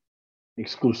services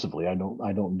exclusively. I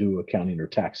don't do accounting or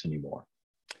tax anymore.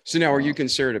 So now, are you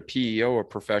considered a PEO, a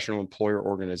professional employer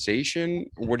organization?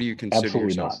 What do you consider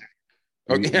absolutely yourself?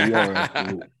 Not. Okay. We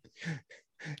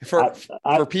are,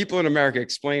 for people in America,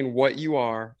 explain what you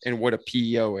are and what a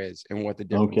PEO is and what the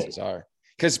differences are.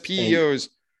 Because PEOs,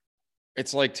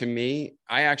 it's like, to me,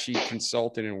 I actually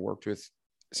consulted and worked with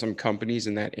some companies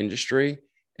in that industry,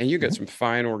 and you get some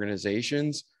fine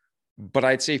organizations, but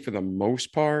I'd say for the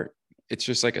most part, it's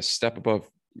just like a step above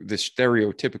the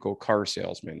stereotypical car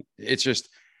salesman. It's just,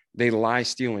 they lie,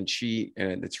 steal, and cheat.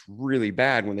 And it's really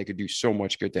bad when they could do so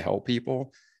much good to help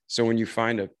people. So when you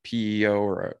find a PEO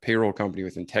or a payroll company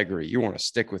with integrity, you want to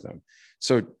stick with them.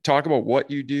 So talk about what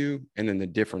you do and then the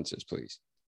differences, please.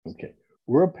 Okay.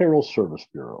 We're a payroll service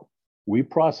bureau. We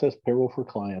process payroll for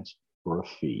clients for a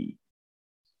fee.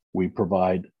 We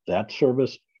provide that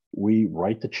service. We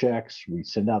write the checks. We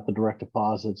send out the direct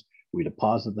deposits. We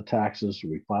deposit the taxes.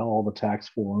 We file all the tax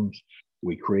forms.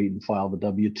 We create and file the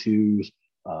W-2s,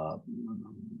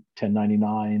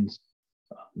 1099s,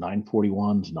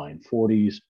 941s,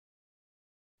 940s,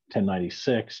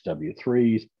 1096,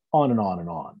 W-3s, on and on and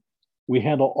on. We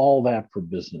handle all that for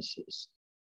businesses.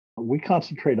 We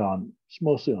concentrate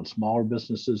mostly on smaller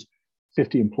businesses.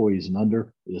 50 employees and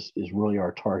under is really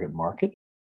our target market.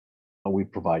 We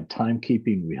provide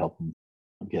timekeeping. We help them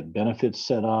get benefits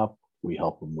set up. We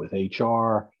help them with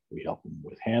HR. We help them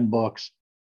with handbooks.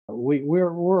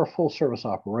 We're a full service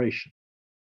operation.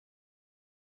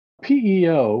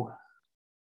 PEO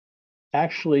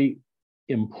actually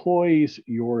employs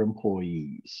your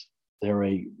employees. They're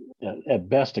at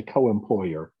best a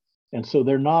co-employer. And so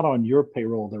they're not on your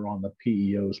payroll, they're on the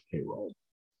PEO's payroll.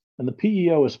 And the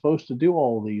PEO is supposed to do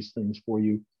all of these things for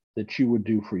you that you would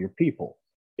do for your people: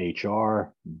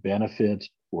 HR, benefits,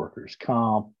 workers'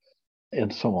 comp,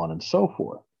 and so on and so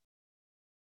forth.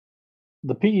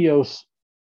 The PEOs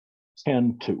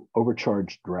tend to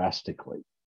overcharge drastically.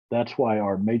 That's why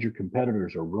our major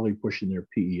competitors are really pushing their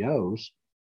PEOs,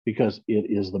 because it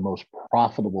is the most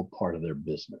profitable part of their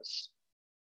business.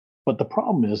 But the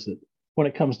problem is that when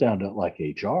it comes down to like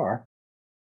HR,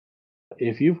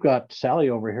 if you've got Sally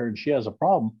over here and she has a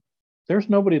problem, there's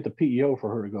nobody at the PEO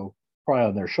for her to go cry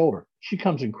on their shoulder. She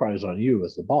comes and cries on you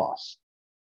as the boss.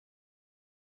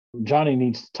 Johnny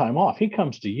needs time off. He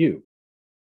comes to you.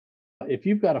 If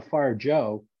you've got to fire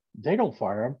Joe, they don't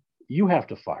fire him. You have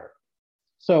to fire him.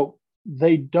 So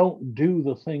they don't do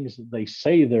the things that they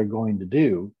say they're going to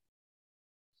do,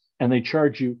 and they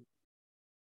charge you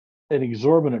an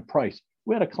exorbitant price.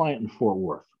 We had a client in Fort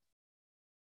Worth,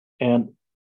 and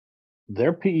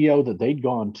their PEO that they'd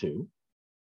gone to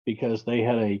because they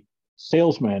had a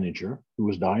sales manager who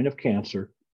was dying of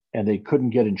cancer and they couldn't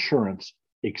get insurance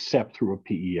except through a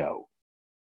PEO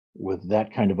with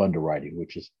that kind of underwriting,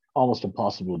 which is almost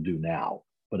impossible to do now.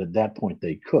 But at that point,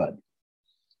 they could.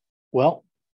 Well,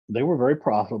 they were very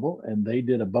profitable and they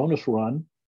did a bonus run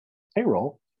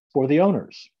payroll for the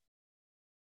owners,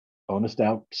 bonused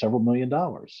out several $1 million.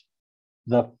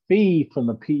 The fee from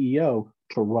the PEO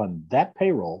to run that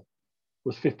payroll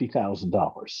was $50,000,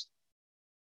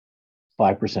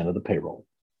 5% of the payroll.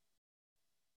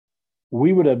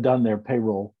 We would have done their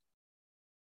payroll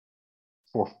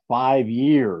for 5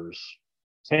 years,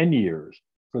 10 years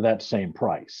for that same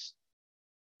price.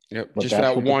 Yep. But Just for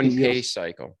that one pay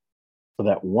cycle. For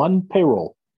that one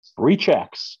payroll, 3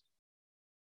 checks,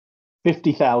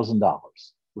 $50,000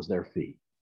 was their fee.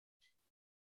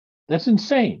 That's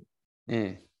insane.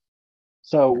 Mm.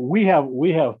 So we have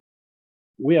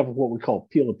what we call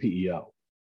peel a PEO.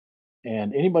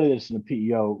 And anybody that's in a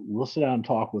PEO, we'll sit down and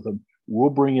talk with them. We'll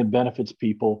bring in benefits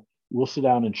people. We'll sit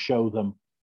down and show them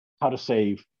how to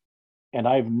save. And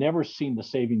I've never seen the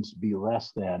savings be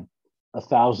less than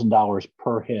 $1,000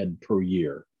 per head per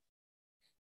year.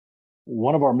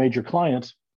 One of our major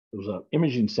clients, it was an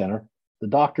imaging center. The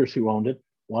doctors who owned it,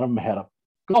 one of them had a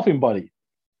golfing buddy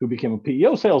who became a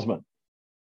PEO salesman.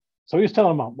 So he was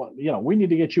telling them, well, we need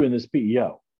to get you in this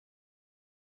PEO.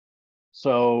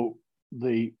 So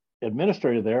the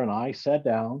administrator there and I sat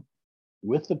down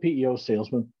with the PEO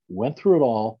salesman, went through it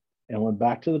all, and went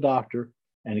back to the doctor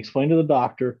and explained to the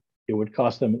doctor it would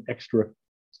cost them an extra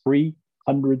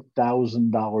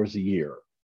 $300,000 a year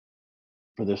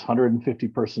for this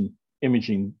 150-person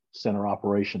imaging center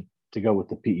operation to go with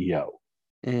the PEO.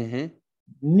 Mm-hmm.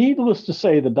 Needless to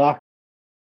say, the doctor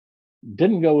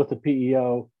didn't go with the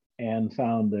PEO and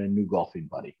found a new golfing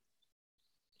buddy.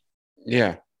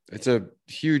 Yeah, it's a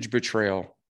huge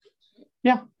betrayal.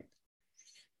 Yeah.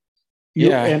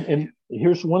 Yeah. And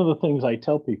here's one of the things I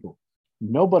tell people.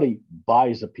 Nobody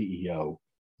buys a PEO.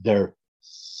 They're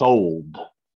sold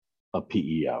a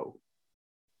PEO.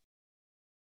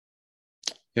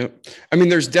 Yep. I mean,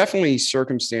 there's definitely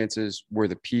circumstances where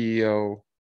the PEO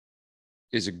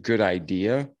is a good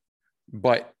idea,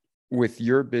 but with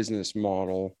your business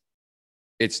model,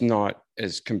 it's not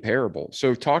as comparable.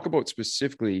 So talk about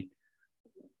specifically,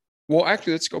 well,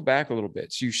 actually, let's go back a little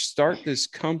bit. So you start this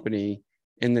company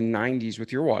in the 90s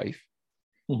with your wife,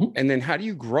 mm-hmm. and then how do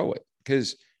you grow it?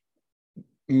 Because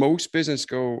most business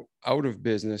go out of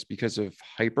business because of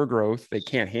hyper growth. They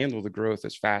can't handle the growth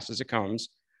as fast as it comes,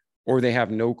 or they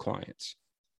have no clients.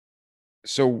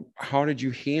 So how did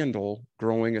you handle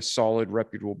growing a solid,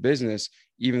 reputable business,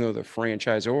 even though the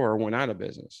franchisor went out of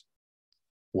business?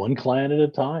 One client at a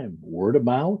time, word of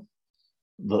mouth,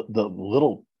 the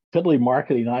little fiddly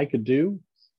marketing I could do,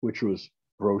 which was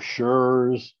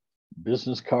brochures,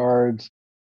 business cards,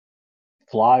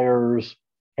 flyers,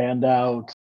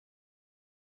 handouts,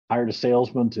 hired a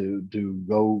salesman to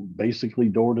go basically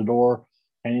door to door,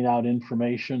 handing out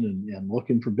information and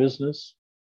looking for business.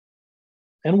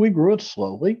 And we grew it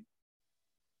slowly.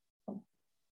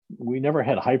 We never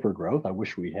had hyper growth. I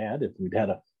wish we had. If we'd had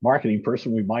a marketing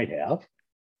person, we might have.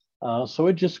 So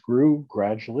it just grew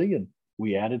gradually, and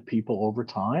we added people over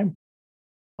time.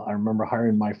 I remember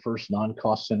hiring my first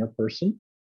non-cost center person,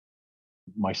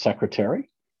 my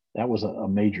secretary. That was a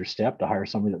major step, to hire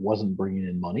somebody that wasn't bringing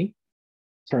in money.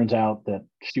 Turns out that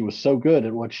she was so good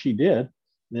at what she did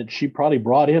that she probably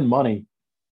brought in money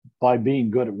by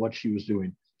being good at what she was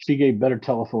doing. She gave better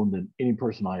telephone than any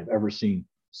person I have ever seen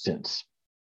since.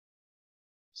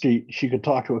 She could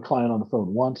talk to a client on the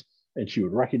phone once, and she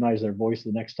would recognize their voice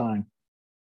the next time,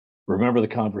 remember the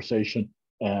conversation,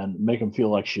 and make them feel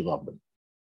like she loved them.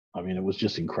 I mean, it was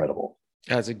just incredible.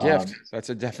 As a gift. That's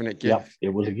a definite gift. Yep, it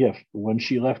was a gift. When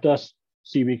she left us,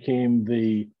 she became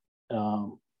the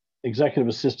executive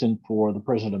assistant for the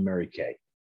president of Mary Kay.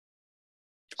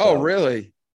 So, oh,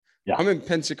 really? Yeah. I'm in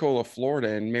Pensacola, Florida,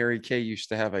 and Mary Kay used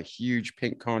to have a huge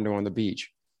pink condo on the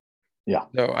beach. Yeah.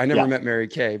 So I never met Mary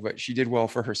Kay, but she did well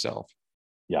for herself.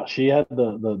 Yeah, she had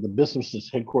the business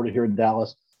headquartered here in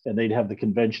Dallas, and they'd have the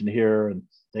convention here, and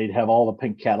they'd have all the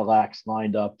pink Cadillacs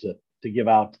lined up to give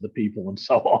out to the people and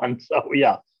so on. So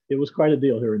yeah, it was quite a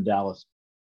deal here in Dallas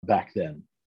back then.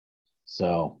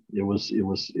 So it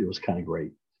was kind of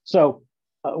great. So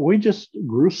we just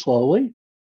grew slowly,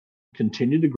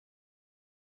 continued to grow.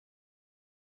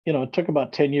 It took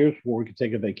about 10 years before we could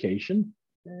take a vacation.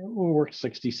 We worked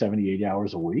 60, 70, 80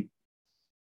 hours a week.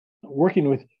 Working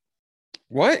with...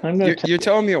 What? You're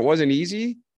telling me it wasn't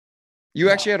easy?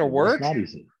 You actually had to work? It's not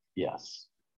easy. Yes.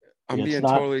 I'm It's being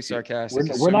not, totally sarcastic.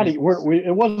 we're not, it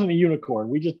wasn't a unicorn.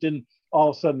 We just didn't all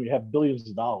of a sudden we have billions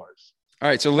of dollars. All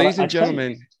right. So, But ladies I and tell you,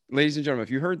 gentlemen, if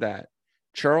you heard that,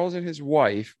 Charles and his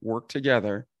wife worked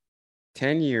together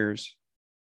 10 years,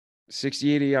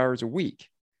 60, 80 hours a week.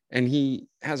 And he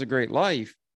has a great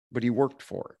life, but he worked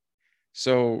for it.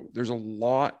 So there's a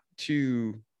lot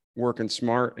to working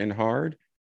smart and hard,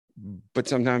 but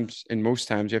sometimes and most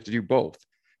times you have to do both.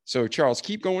 So Charles,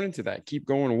 keep going into that. Keep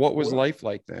going. What was life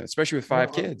like then, especially with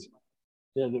 5 kids?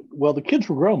 Yeah, well, the kids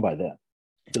were grown by then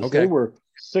because Okay. they were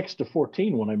 6 to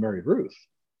 14 when I married Ruth.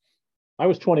 I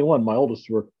was 21. My oldest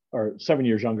are 7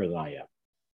 years younger than I am.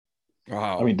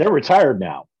 Wow. I mean, they're retired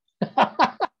now.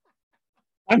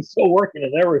 I'm still working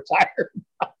and they're retired.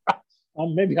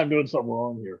 Maybe I'm doing something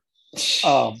wrong here.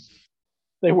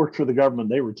 They worked for the government.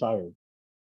 They retired.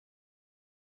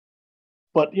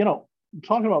 But,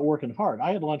 talking about working hard,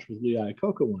 I had lunch with Lee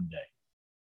Iacocca one day,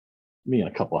 me and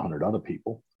a couple of hundred other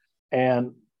people.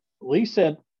 And Lee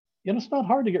said, it's not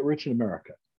hard to get rich in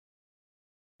America.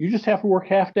 You just have to work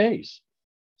half days.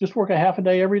 Just work a half a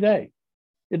day every day.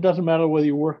 It doesn't matter whether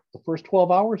you work the first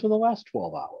 12 hours or the last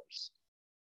 12 hours.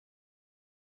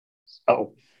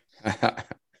 So,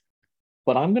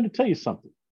 but I'm going to tell you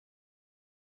something.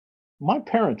 My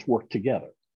parents worked together.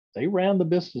 They ran the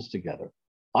business together.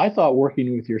 I thought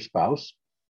working with your spouse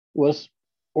was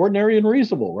ordinary and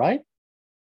reasonable, right?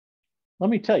 Let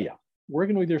me tell you,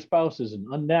 working with your spouse is an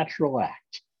unnatural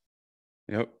act.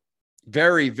 Yep.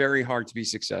 Very, very hard to be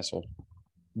successful.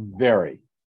 Very.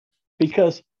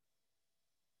 Because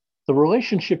the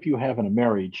relationship you have in a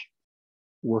marriage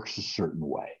works a certain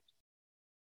way.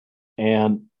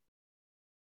 And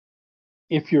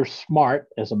if you're smart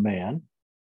as a man,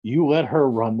 you let her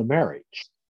run the marriage.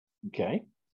 Okay?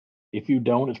 If you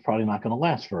don't, it's probably not going to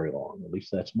last very long. At least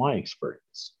that's my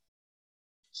experience.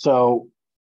 So,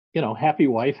 happy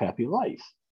wife, happy life.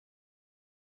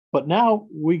 But now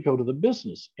we go to the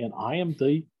business, and I am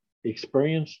the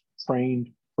experienced,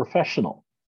 trained professional.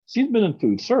 She's been in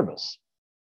food service.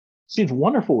 She's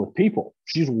wonderful with people.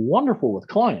 She's wonderful with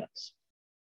clients.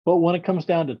 But when it comes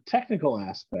down to technical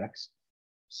aspects,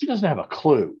 she doesn't have a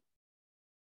clue.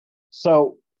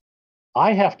 So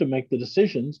I have to make the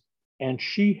decisions, and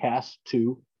she has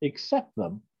to accept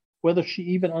them, whether she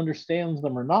even understands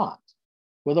them or not.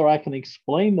 Whether I can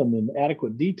explain them in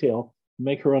adequate detail to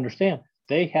make her understand,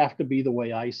 they have to be the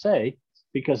way I say,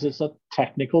 because it's a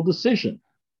technical decision.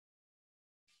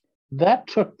 That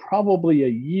took probably a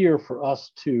year for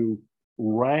us to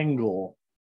wrangle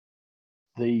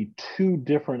the two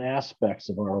different aspects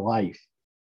of our life,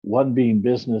 one being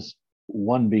business,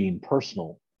 one being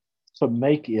personal, to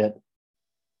make it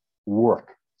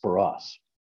work for us.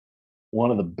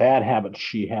 One of the bad habits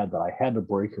she had that I had to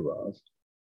break her of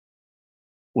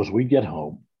was we'd get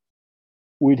home,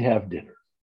 we'd have dinner,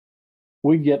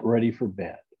 we'd get ready for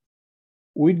bed,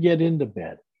 we'd get into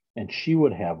bed, and she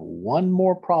would have one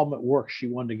more problem at work she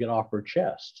wanted to get off her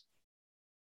chest.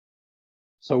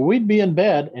 So we'd be in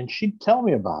bed and she'd tell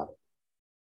me about it.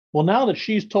 Well, now that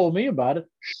she's told me about it,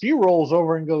 she rolls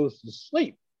over and goes to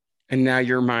sleep. And now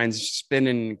your mind's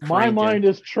spinning. My mind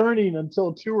is churning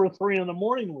until 2 or 3 in the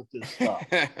morning with this stuff.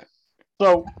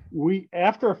 So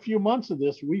after a few months of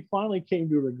this, we finally came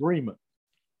to an agreement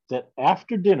that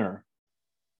after dinner,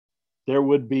 there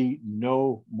would be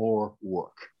no more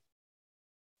work.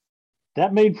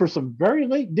 That made for some very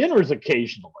late dinners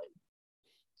occasionally,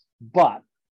 but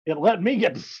it let me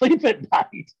get to sleep at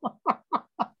night.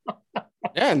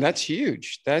 Yeah, and that's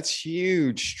huge. That's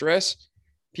huge. Stress.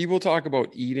 People talk about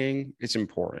eating. It's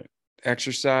important.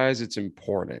 Exercise. It's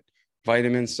important.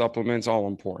 Vitamins, supplements, all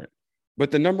important.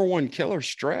 But the number one killer,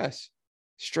 stress.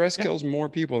 Stress kills more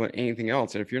people than anything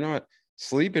else. And if you're not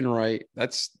sleeping right,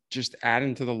 that's just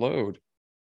adding to the load.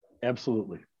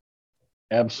 Absolutely.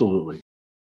 Absolutely.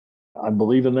 I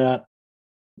believe in that.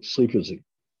 Sleep is,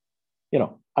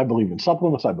 I believe in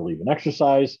supplements. I believe in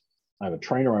exercise. I have a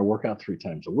trainer. I work out 3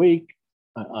 times a week.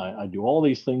 I do all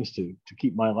these things to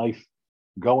keep my life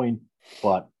going,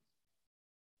 but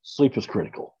sleep is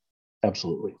critical.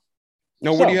 Absolutely.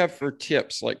 Now, what do you have for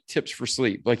tips, like tips for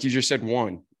sleep? Like you just said,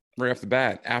 one right off the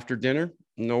bat, after dinner,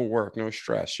 no work, no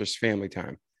stress, just family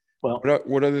time. Well,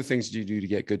 what other things do you do to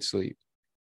get good sleep?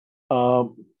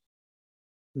 No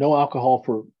alcohol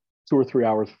for 2 or 3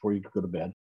 hours before you go to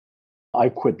bed. I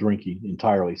quit drinking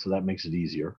entirely, so that makes it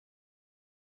easier.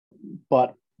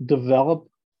 But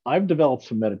I've developed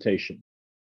some meditation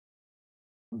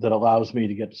that allows me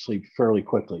to get to sleep fairly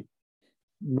quickly.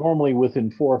 Normally within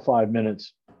 4 or 5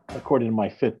 minutes, according to my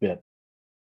Fitbit,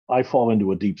 I fall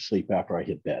into a deep sleep after I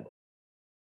hit bed.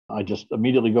 I just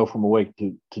immediately go from awake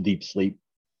to deep sleep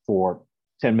for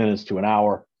 10 minutes to an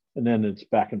hour. And then it's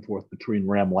back and forth between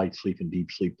REM, light sleep, and deep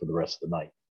sleep for the rest of the night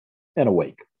and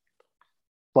awake.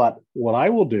 But what I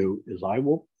will do is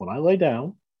when I lay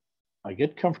down, I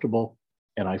get comfortable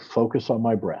and I focus on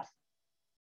my breath.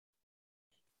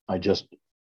 I just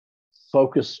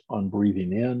focus on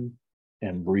breathing in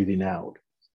and breathing out.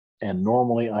 And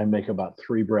normally I make about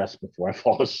 3 breaths before I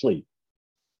fall asleep.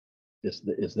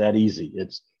 It's that easy.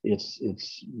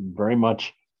 It's very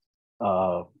much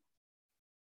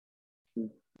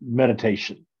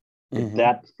meditation. Mm-hmm.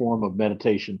 That form of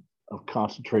meditation of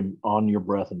concentrating on your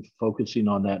breath and focusing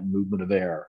on that movement of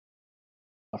air.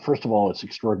 First of all, it's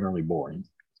extraordinarily boring.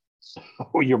 So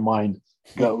your mind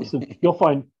goes. You'll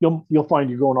find you're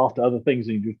going off to other things,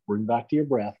 and you just bring back to your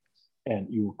breath, and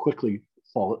you will quickly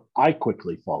fall. I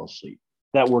quickly fall asleep.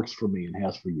 That works for me and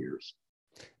has for years.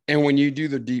 And when you do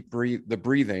the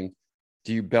breathing,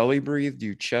 do you belly breathe? Do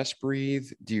you chest breathe?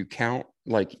 Do you count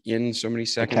like in so many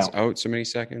seconds, out so many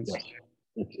seconds?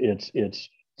 Yes. It's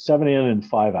 7 in and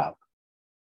 5 out.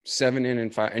 7 in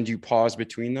and 5. And do you pause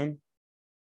between them?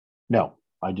 No,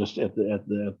 I just at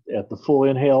the full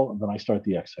inhale, and then I start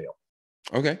the exhale.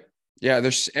 Okay. Yeah.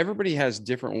 Everybody has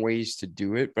different ways to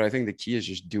do it, but I think the key is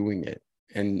just doing it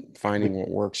and finding what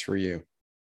works for you.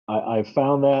 I've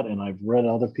found that, and I've read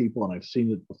other people, and I've seen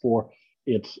it before.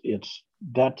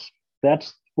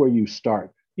 That's where you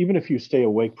start. Even if you stay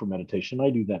awake for meditation,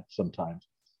 I do that sometimes.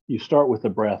 You start with the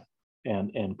breath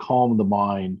and calm the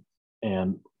mind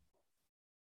and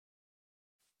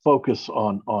focus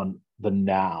on the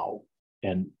now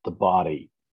and the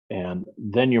body, and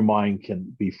then your mind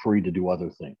can be free to do other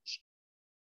things.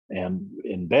 And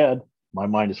in bed, my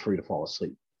mind is free to fall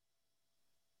asleep.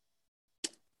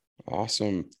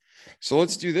 Awesome. So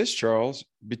let's do this, Charles.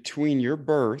 Between your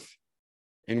birth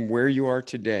and where you are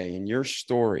today and your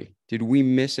story, did we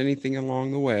miss anything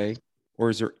along the way? Or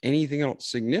is there anything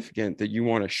else significant that you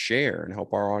want to share and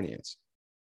help our audience?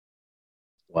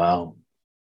 Wow.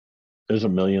 There's a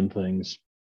million things.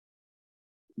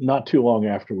 Not too long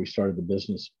after we started the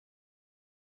business,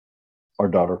 our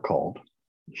daughter called.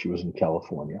 She was in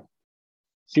California.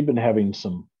 She'd been having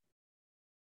some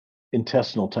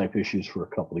intestinal type issues for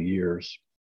a couple of years.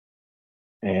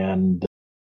 And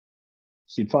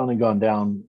she'd finally gone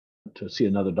down to see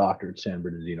another doctor at San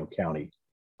Bernardino County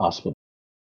Hospital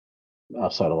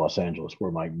outside of Los Angeles,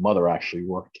 where my mother actually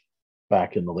worked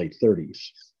back in the late 30s.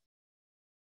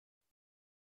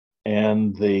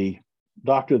 And the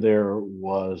doctor there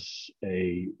was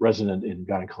a resident in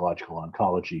gynecological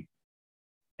oncology,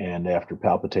 and after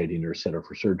palpitating her, sent her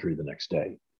for surgery the next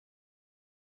day.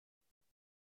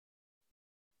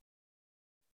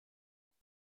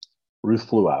 Ruth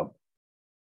flew out.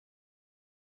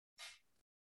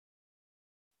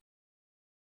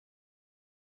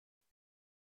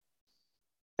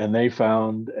 And they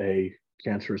found a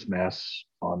cancerous mass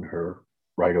on her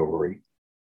right ovary,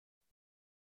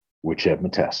 which had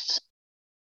metastases.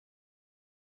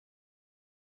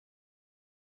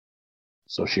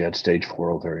 So she had stage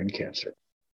 4 ovarian cancer.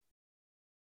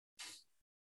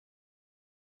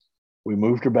 We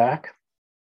moved her back,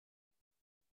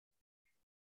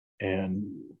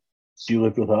 and she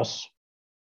lived with us.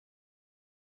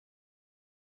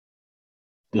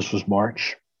 This was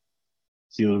March.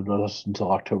 She lived with us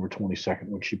until October 22nd,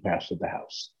 when she passed at the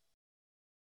house.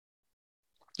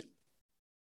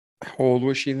 How old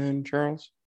was she then, Charles?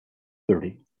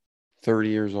 30. 30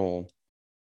 years old.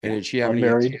 And did she have any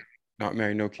married? Not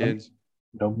married, no kids?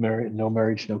 No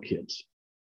marriage, no kids.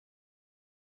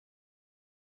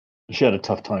 She had a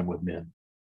tough time with men.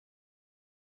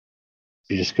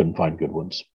 She just couldn't find good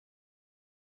ones.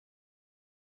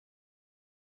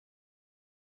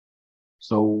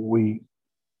 So we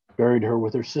buried her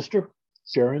with her sister,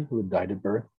 Sharon, who had died at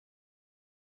birth.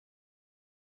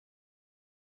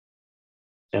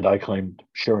 And I claimed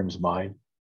Sharon's mine.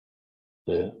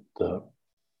 The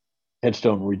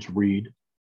headstone reads Reed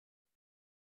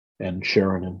and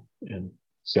Sharon and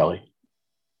Sally.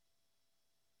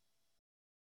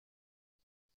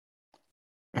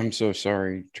 I'm so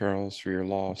sorry, Charles, for your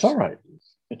loss. It's all right.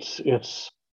 It's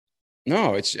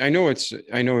No, I know it's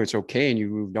okay and you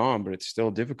moved on, but it's still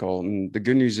difficult. And the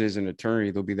good news is in eternity,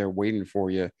 they'll be there waiting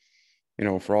for you. You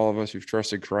know, for all of us who've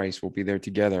trusted Christ, we'll be there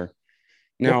together.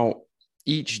 Now, yep.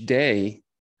 Each day,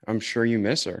 I'm sure you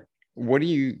miss her. What do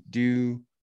you do?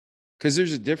 Because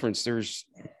there's a difference.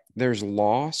 There's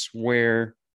loss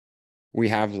where we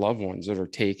have loved ones that are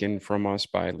taken from us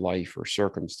by life or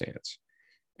circumstance.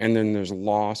 And then there's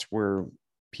loss where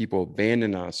people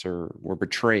abandon us or we're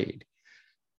betrayed.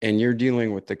 And you're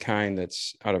dealing with the kind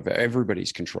that's out of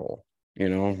everybody's control. You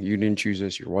know, you didn't choose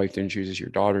this. Your wife didn't choose this. Your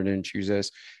daughter didn't choose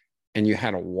this. and you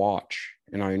had to watch.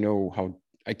 And I know how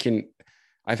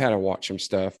I've had to watch some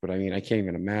stuff, but I mean, I can't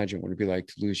even imagine what it'd be like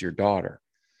to lose your daughter.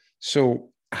 So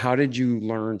how did you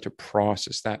learn to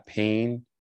process that pain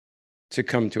to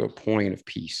come to a point of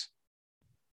peace?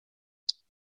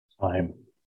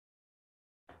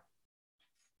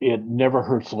 It never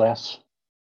hurts less.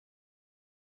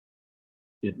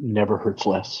 It never hurts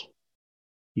less.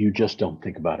 You just don't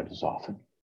think about it as often.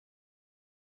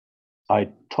 I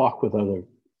talk with other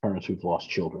parents who've lost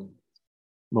children.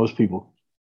 Most people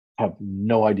have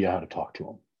no idea how to talk to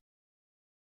them.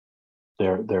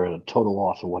 They're at a total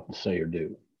loss of what to say or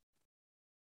do.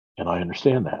 And I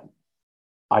understand that.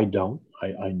 I don't.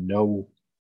 I know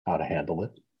how to handle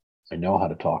it. I know how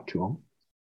to talk to them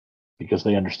because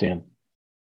they understand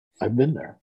I've been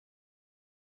there.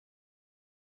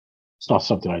 It's not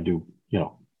something I do,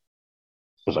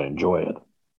 because I enjoy it.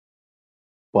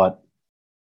 But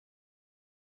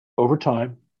over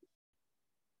time,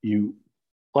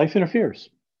 life interferes.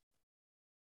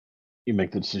 You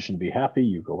make the decision to be happy,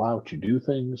 you go out, you do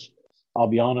things. I'll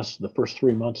be honest, the first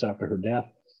 3 months after her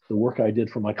death, the work I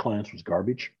did for my clients was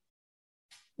garbage.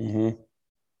 Mm-hmm.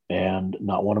 And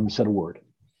not one of them said a word.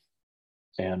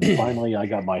 And finally, I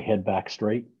got my head back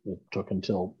straight. It took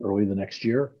until early the next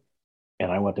year.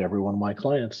 And I went to every one of my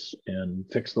clients and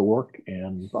fixed the work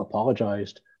and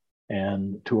apologized.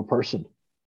 And to a person,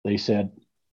 they said,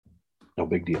 no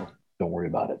big deal. Don't worry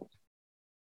about it.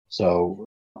 So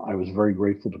I was very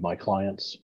grateful to my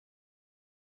clients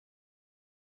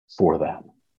for that.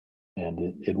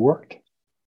 And it worked.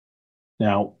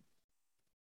 Now,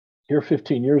 here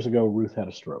 15 years ago, Ruth had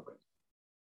a stroke,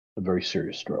 a very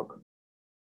serious stroke.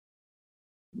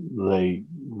 They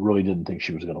really didn't think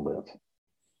she was going to live.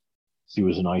 She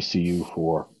was in ICU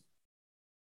for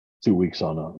 2 weeks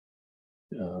on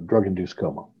a drug-induced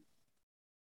coma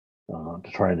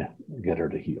to try to get her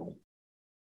to heal.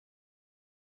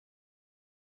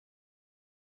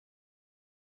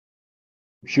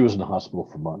 She was in the hospital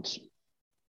for months.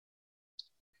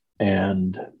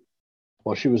 And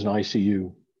while she was in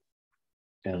ICU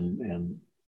and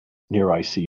near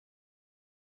ICU,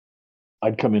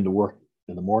 I'd come into work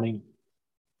in the morning,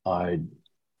 I'd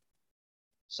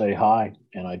say hi,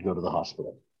 and I'd go to the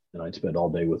hospital, and I'd spend all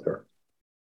day with her.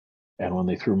 And when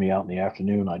they threw me out in the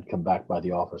afternoon, I'd come back by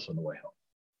the office on the way home.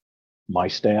 My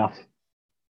staff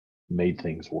made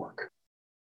things work.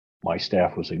 My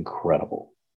staff was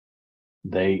incredible.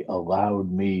 They allowed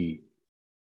me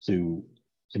to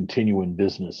continue in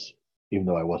business, even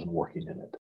though I wasn't working in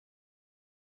it.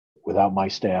 Without my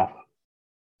staff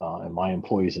and my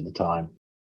employees at the time,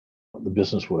 the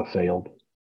business would have failed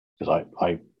because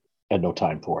I had no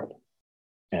time for it.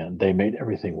 And they made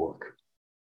everything work.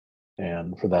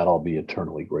 And for that, I'll be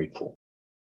eternally grateful.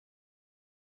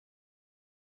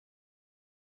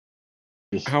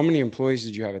 How many employees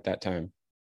did you have at that time?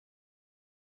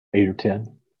 8 or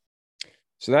 10.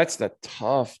 So that's the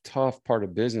tough part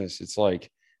of business. It's like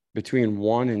between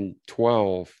 1 and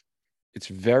 12, it's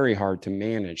very hard to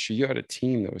manage. So you had a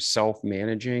team that was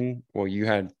self-managing. Well, you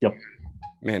had, Yep.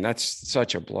 Man, that's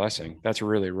such a blessing. That's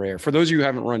really rare. For those of you who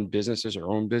haven't run businesses or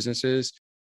own businesses,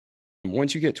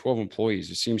 once you get 12 employees,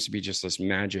 it seems to be just this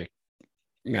magic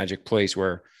place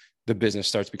where the business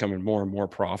starts becoming more and more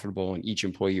profitable and each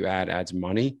employee you add adds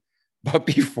money. But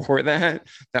before that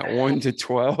 1 to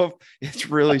 12, it's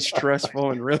really stressful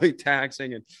and really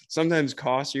taxing and sometimes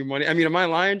costs you money. I mean, am I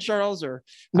lying, Charles, or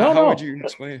how would you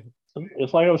explain it?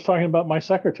 It's like I was talking about my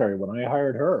secretary when I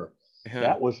hired her. Yeah.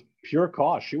 That was pure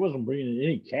cost. She wasn't bringing in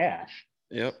any cash.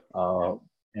 Yep.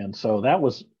 And so that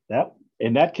was that.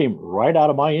 And that came right out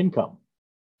of my income.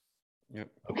 Yep.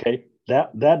 Okay.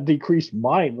 That decreased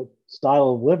my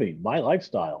style of living, my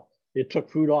lifestyle. It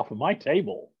took food off of my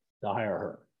table to hire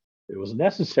her. It was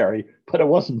necessary, but it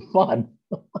wasn't fun.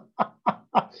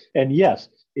 And yes,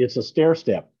 it's a stair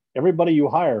step. Everybody you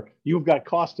hire, you've got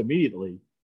cost immediately,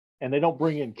 and they don't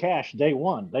bring in cash day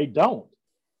one. They don't.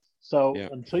 So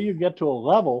until you get to a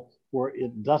level where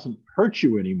it doesn't hurt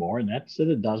you anymore, and that's at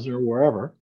a dozen or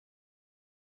wherever,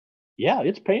 yeah,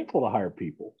 it's painful to hire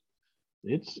people.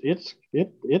 It's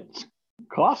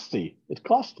costly. It's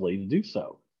costly to do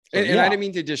so. And I didn't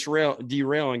mean to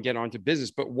derail and get onto business,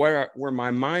 but where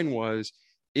my mind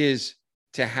is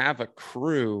to have a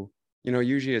crew.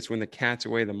 Usually it's when the cat's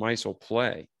away, the mice will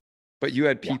play. But you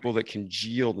had people that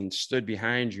congealed and stood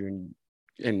behind you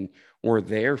and were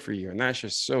there for you, and that's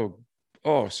just so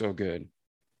good.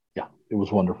 Yeah, it was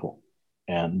wonderful,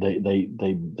 and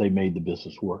they made the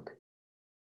business work.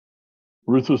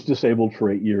 Ruth was disabled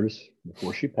for 8 years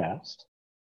before she passed.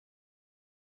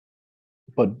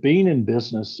 But being in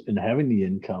business and having the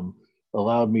income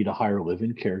allowed me to hire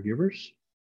live-in caregivers.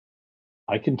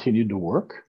 I continued to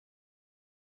work,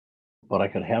 but I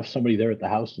could have somebody there at the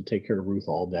house to take care of Ruth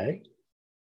all day.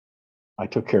 I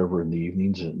took care of her in the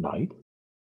evenings and at night.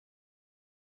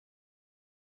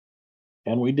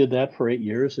 And we did that for 8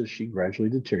 years as she gradually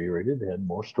deteriorated, had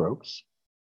more strokes.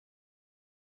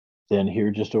 Then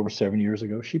here, just over 7 years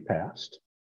ago, she passed.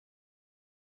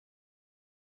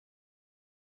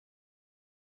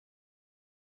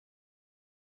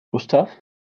 It was tough.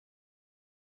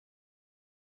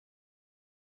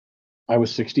 I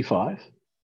was 65.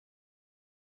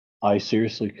 I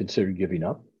seriously considered giving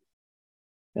up,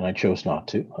 and I chose not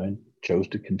to. I chose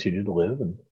to continue to live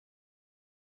and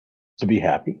to be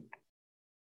happy,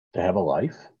 to have a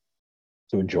life,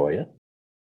 to enjoy it.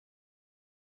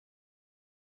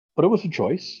 But it was a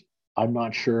choice. I'm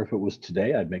not sure if it was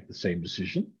today, I'd make the same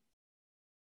decision.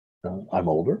 I'm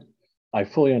older. I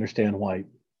fully understand why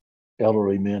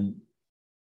elderly men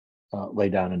lay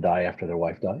down and die after their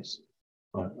wife dies.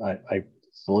 I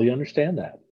fully understand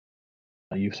that.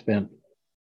 You've spent,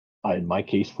 in my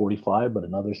case, 45, but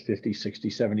in others, 50, 60,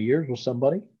 70 years with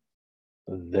somebody.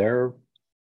 They're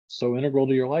so integral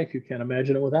to your life, you can't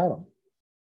imagine it without them.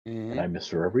 Mm-hmm. And I miss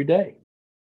her every day.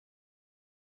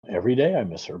 Every day I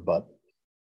miss her, but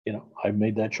I've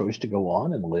made that choice to go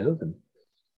on and live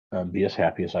and be as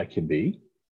happy as I can be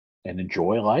and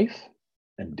enjoy life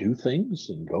and do things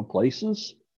and go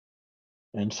places.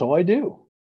 And so I do.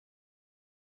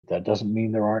 That doesn't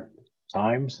mean there aren't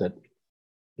times that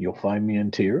you'll find me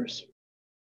in tears.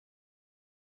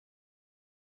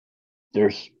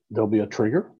 There'll be a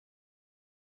trigger,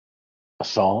 a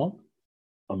song,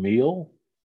 a meal,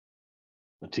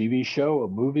 a TV show, a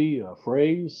movie, a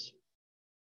phrase,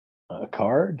 a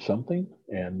card, something,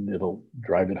 and it'll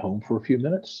drive it home for a few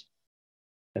minutes.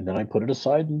 And then I put it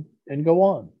aside and go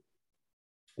on.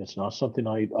 It's not something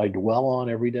I dwell on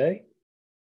every day.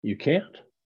 You can't.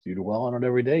 If you dwell on it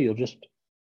every day, you'll just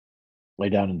lay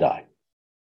down and die.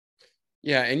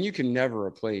 Yeah, and you can never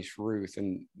replace Ruth.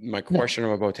 And my question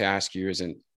I'm about to ask you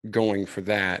isn't going for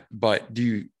that, but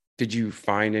did you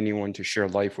find anyone to share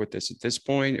life with this at this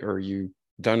point, or are you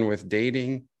done with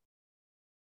dating?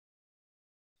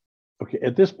 Okay,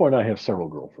 at this point, I have several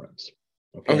girlfriends.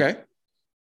 Okay.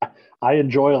 I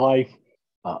enjoy life.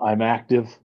 I'm active.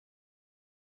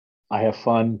 I have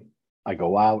fun. I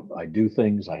go out. I do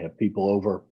things. I have people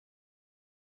over.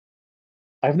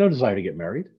 I have no desire to get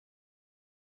married.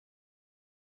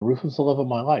 Ruth is the love of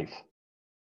my life.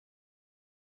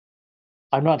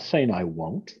 I'm not saying I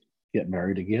won't get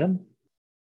married again,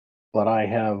 but I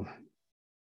have,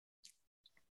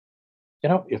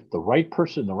 if the right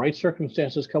person, the right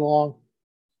circumstances come along,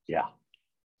 yeah,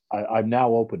 I'm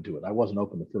now open to it. I wasn't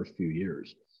open the first few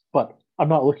years, but I'm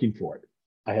not looking for it.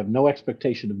 I have no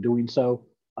expectation of doing so.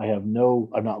 I'm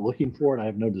not looking for it. I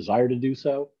have no desire to do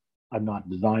so. I'm not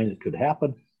denying it could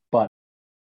happen, but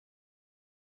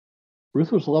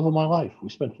Ruth was the love of my life. We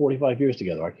spent 45 years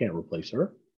together. I can't replace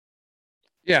her.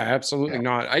 Yeah, absolutely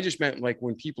not. I just meant like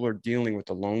when people are dealing with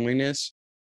the loneliness,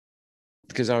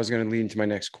 because I was going to lead into my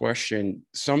next question.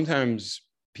 Sometimes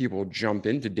people jump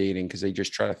into dating because they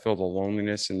just try to fill the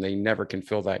loneliness and they never can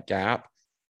fill that gap.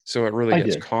 So it really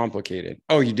gets complicated.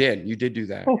 Oh, you did do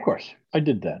that. Oh, of course. I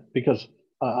did that because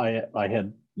I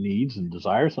had needs and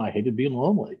desires and I hated being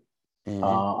lonely. Mm-hmm.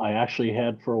 I actually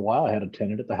had, for a while, I had a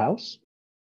tenant at the house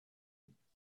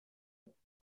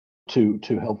to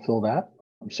help fill that.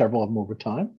 Several of them over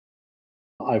time.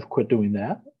 I've quit doing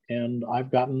that, and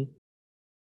I've gotten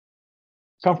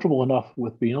comfortable enough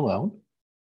with being alone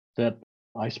that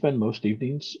I spend most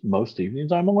evenings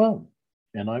I'm alone,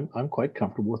 and I'm quite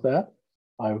comfortable with that.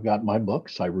 I've got my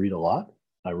books. I read a lot.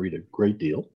 I read a great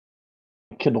deal.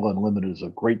 Kindle Unlimited is a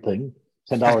great thing.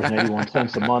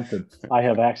 $10.81 a month, and I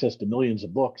have access to millions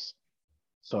of books.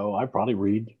 So I probably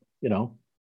read,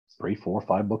 3, 4,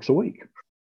 5 books a week.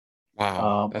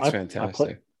 Wow, that's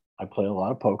fantastic. I play a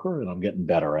lot of poker, and I'm getting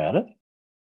better at it.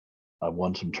 I've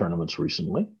won some tournaments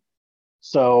recently.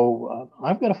 So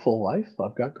I've got a full life.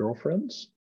 I've got girlfriends.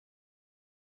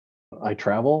 I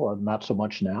travel, not so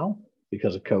much now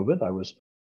because of COVID. I was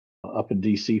up in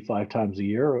DC 5 times a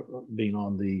year, being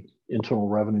on the Internal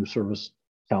Revenue Service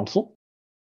Council,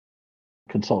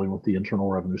 consulting with the Internal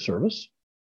Revenue Service,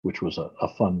 which was a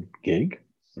fun gig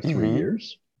for 3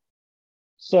 years.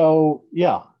 So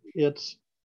yeah,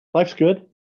 life's good.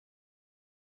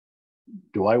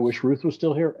 Do I wish Ruth was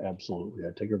still here? Absolutely.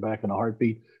 I'd take her back in a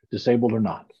heartbeat, disabled or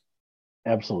not.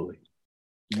 Absolutely.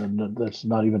 That's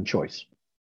not even choice.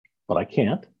 But I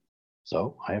can't.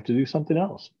 So I have to do something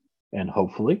else. And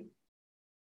hopefully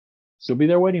she'll be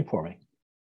there waiting for me.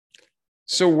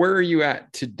 So where are you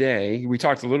at today? We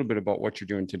talked a little bit about what you're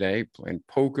doing today, playing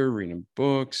poker, reading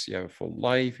books, you have a full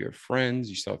life, you have friends,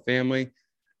 you still have family.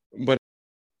 But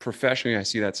professionally, I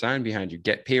see that sign behind you,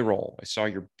 Get Payroll. I saw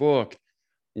your book.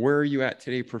 Where are you at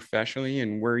today professionally,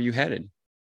 and where are you headed?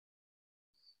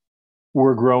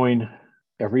 We're growing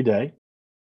every day.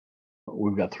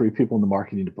 We've got 3 people in the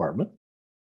marketing department.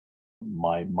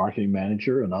 My marketing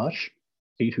manager, Anash,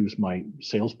 Pete, who's my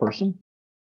salesperson,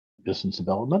 business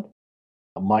development,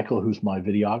 Michael, who's my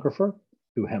videographer,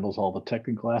 who handles all the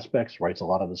technical aspects, writes a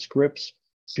lot of the scripts,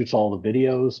 shoots all the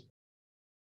videos.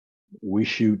 We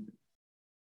shoot,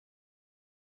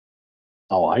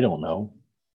 I don't know,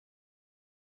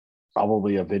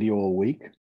 probably a video a week.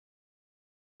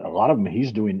 A lot of them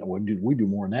he's doing, we do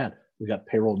more than that. We got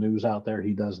payroll news out there.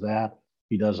 He does that.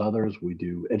 He does others. We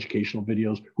do educational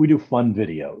videos. We do fun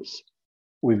videos.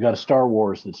 We've got a Star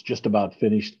Wars that's just about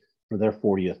finished for their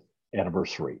 40th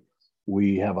anniversary.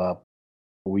 We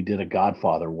did a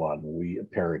Godfather one, a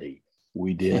parody.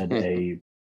 We did a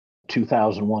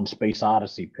 2001 Space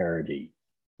Odyssey parody.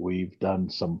 We've done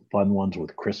some fun ones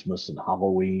with Christmas and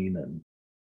Halloween, and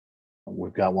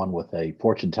we've got one with a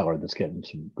fortune teller that's getting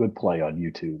some good play on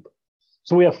YouTube.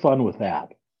 So we have fun with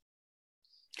that.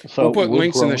 So we'll put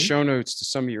links in the show notes to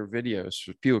some of your videos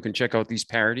so people can check out these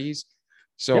parodies.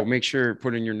 So make sure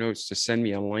put in your notes to send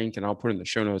me a link, and I'll put in the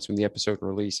show notes when the episode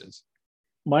releases.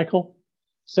 Michael,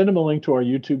 send him a link to our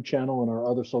YouTube channel and our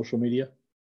other social media.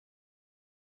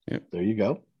 Yep. There you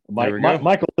go.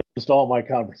 Michael listens to all my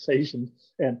conversations,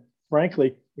 and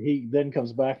frankly, he then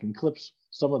comes back and clips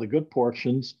some of the good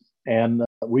portions, and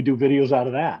we do videos out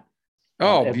of that.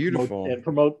 Oh, beautiful. And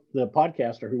promote the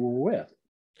podcaster who we're with.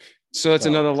 So that's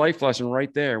another life lesson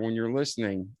right there. When you're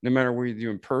listening, no matter what you're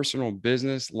doing, personal,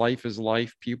 business, life is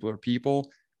life, people are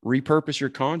people, repurpose your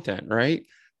content, right?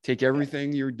 Take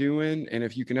everything you're doing. And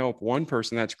if you can help one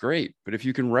person, that's great. But if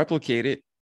you can replicate it,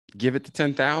 give it to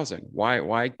 10,000.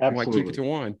 Why keep it to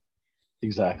one?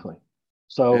 Exactly.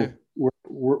 So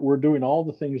we're doing all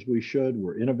the things we should.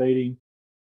 We're innovating.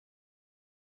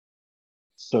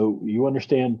 So you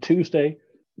understand, Tuesday,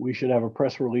 we should have a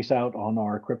press release out on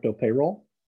our crypto payroll.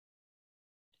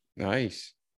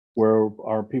 Nice. Where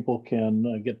our people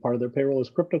can get part of their payroll as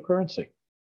cryptocurrency.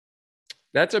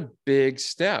 That's a big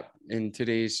step in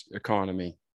today's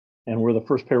economy. And we're the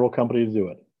first payroll company to do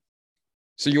it.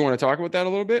 So you want to talk about that a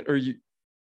little bit, or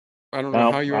I don't know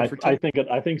how you're. I think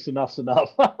enough's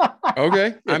enough.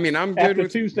 Okay. I mean, I'm good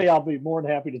with Tuesday. I'll be more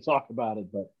than happy to talk about it,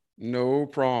 but no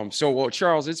problem. So, well,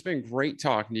 Charles, it's been great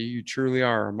talking to you. You truly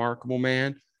are a remarkable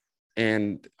man,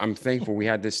 and I'm thankful we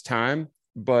had this time.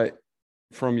 But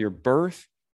from your birth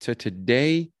to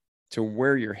today to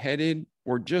where you're headed,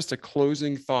 or just a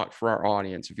closing thought for our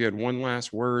audience, if you had one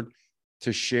last word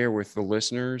to share with the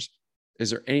listeners, is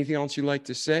there anything else you'd like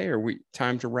to say, or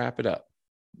time to wrap it up?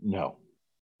 No.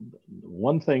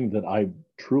 One thing that I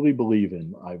truly believe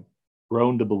in, I've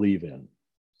grown to believe in,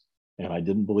 and I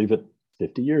didn't believe it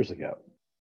 50 years ago.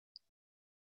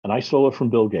 And I stole it from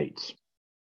Bill Gates.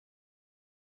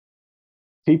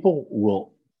 People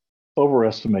will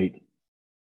overestimate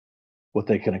what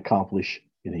they can accomplish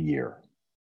in a year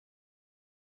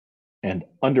and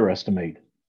underestimate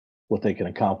what they can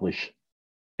accomplish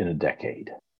in a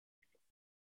decade.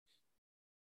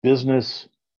 Business,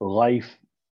 life,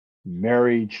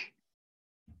 marriage,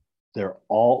 they're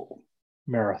all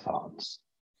marathons.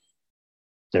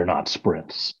 They're not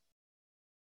sprints.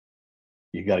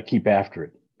 You got to keep after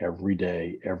it every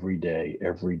day, every day,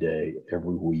 every day,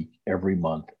 every week, every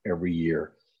month, every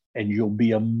year, and you'll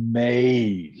be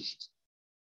amazed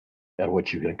at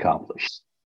what you can accomplish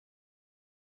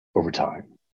over time.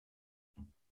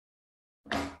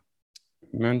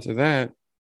 Amen to that.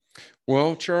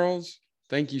 Well, Charles,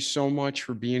 thank you so much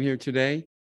for being here today.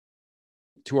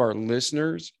 To our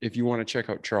listeners, if you want to check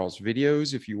out Charles'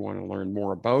 videos, if you want to learn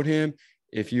more about him,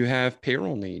 if you have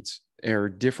payroll needs or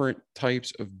different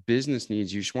types of business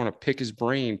needs, you just want to pick his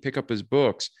brain, pick up his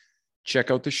books,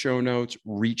 check out the show notes,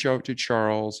 reach out to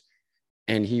Charles,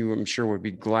 and he, I'm sure, would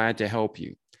be glad to help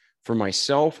you. For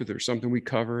myself, if there's something we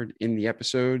covered in the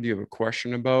episode you have a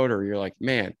question about, or you're like,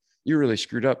 man, you really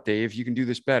screwed up, Dave, you can do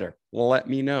this better, let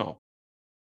me know.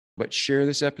 But share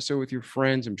this episode with your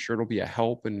friends. I'm sure it'll be a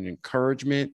help and an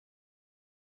encouragement.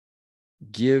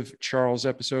 Give Charles'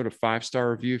 episode a 5-star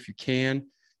review if you can.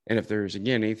 And if there's,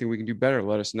 again, anything we can do better,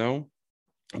 let us know.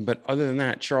 But other than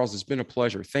that, Charles, it's been a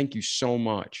pleasure. Thank you so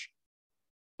much.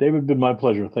 David, it's been my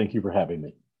pleasure. Thank you for having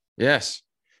me. Yes.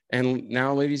 And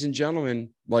now, ladies and gentlemen,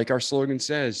 like our slogan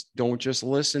says, don't just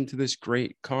listen to this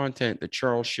great content that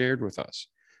Charles shared with us,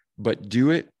 but do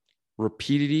it,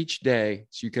 repeat it each day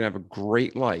so you can have a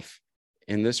great life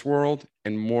in this world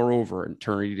and moreover,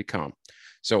 eternity to come.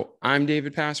 So I'm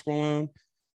David Pasqualone.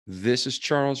 This is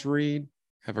Charles Reed.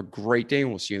 Have a great day, and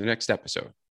we'll see you in the next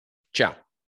episode. Ciao.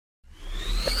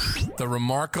 The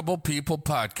Remarkable People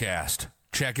Podcast.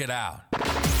 Check it out.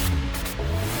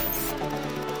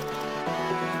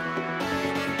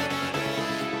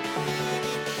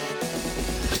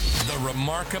 The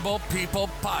Remarkable People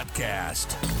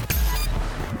Podcast.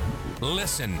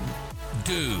 Listen,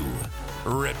 do,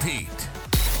 repeat.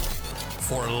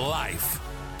 For life.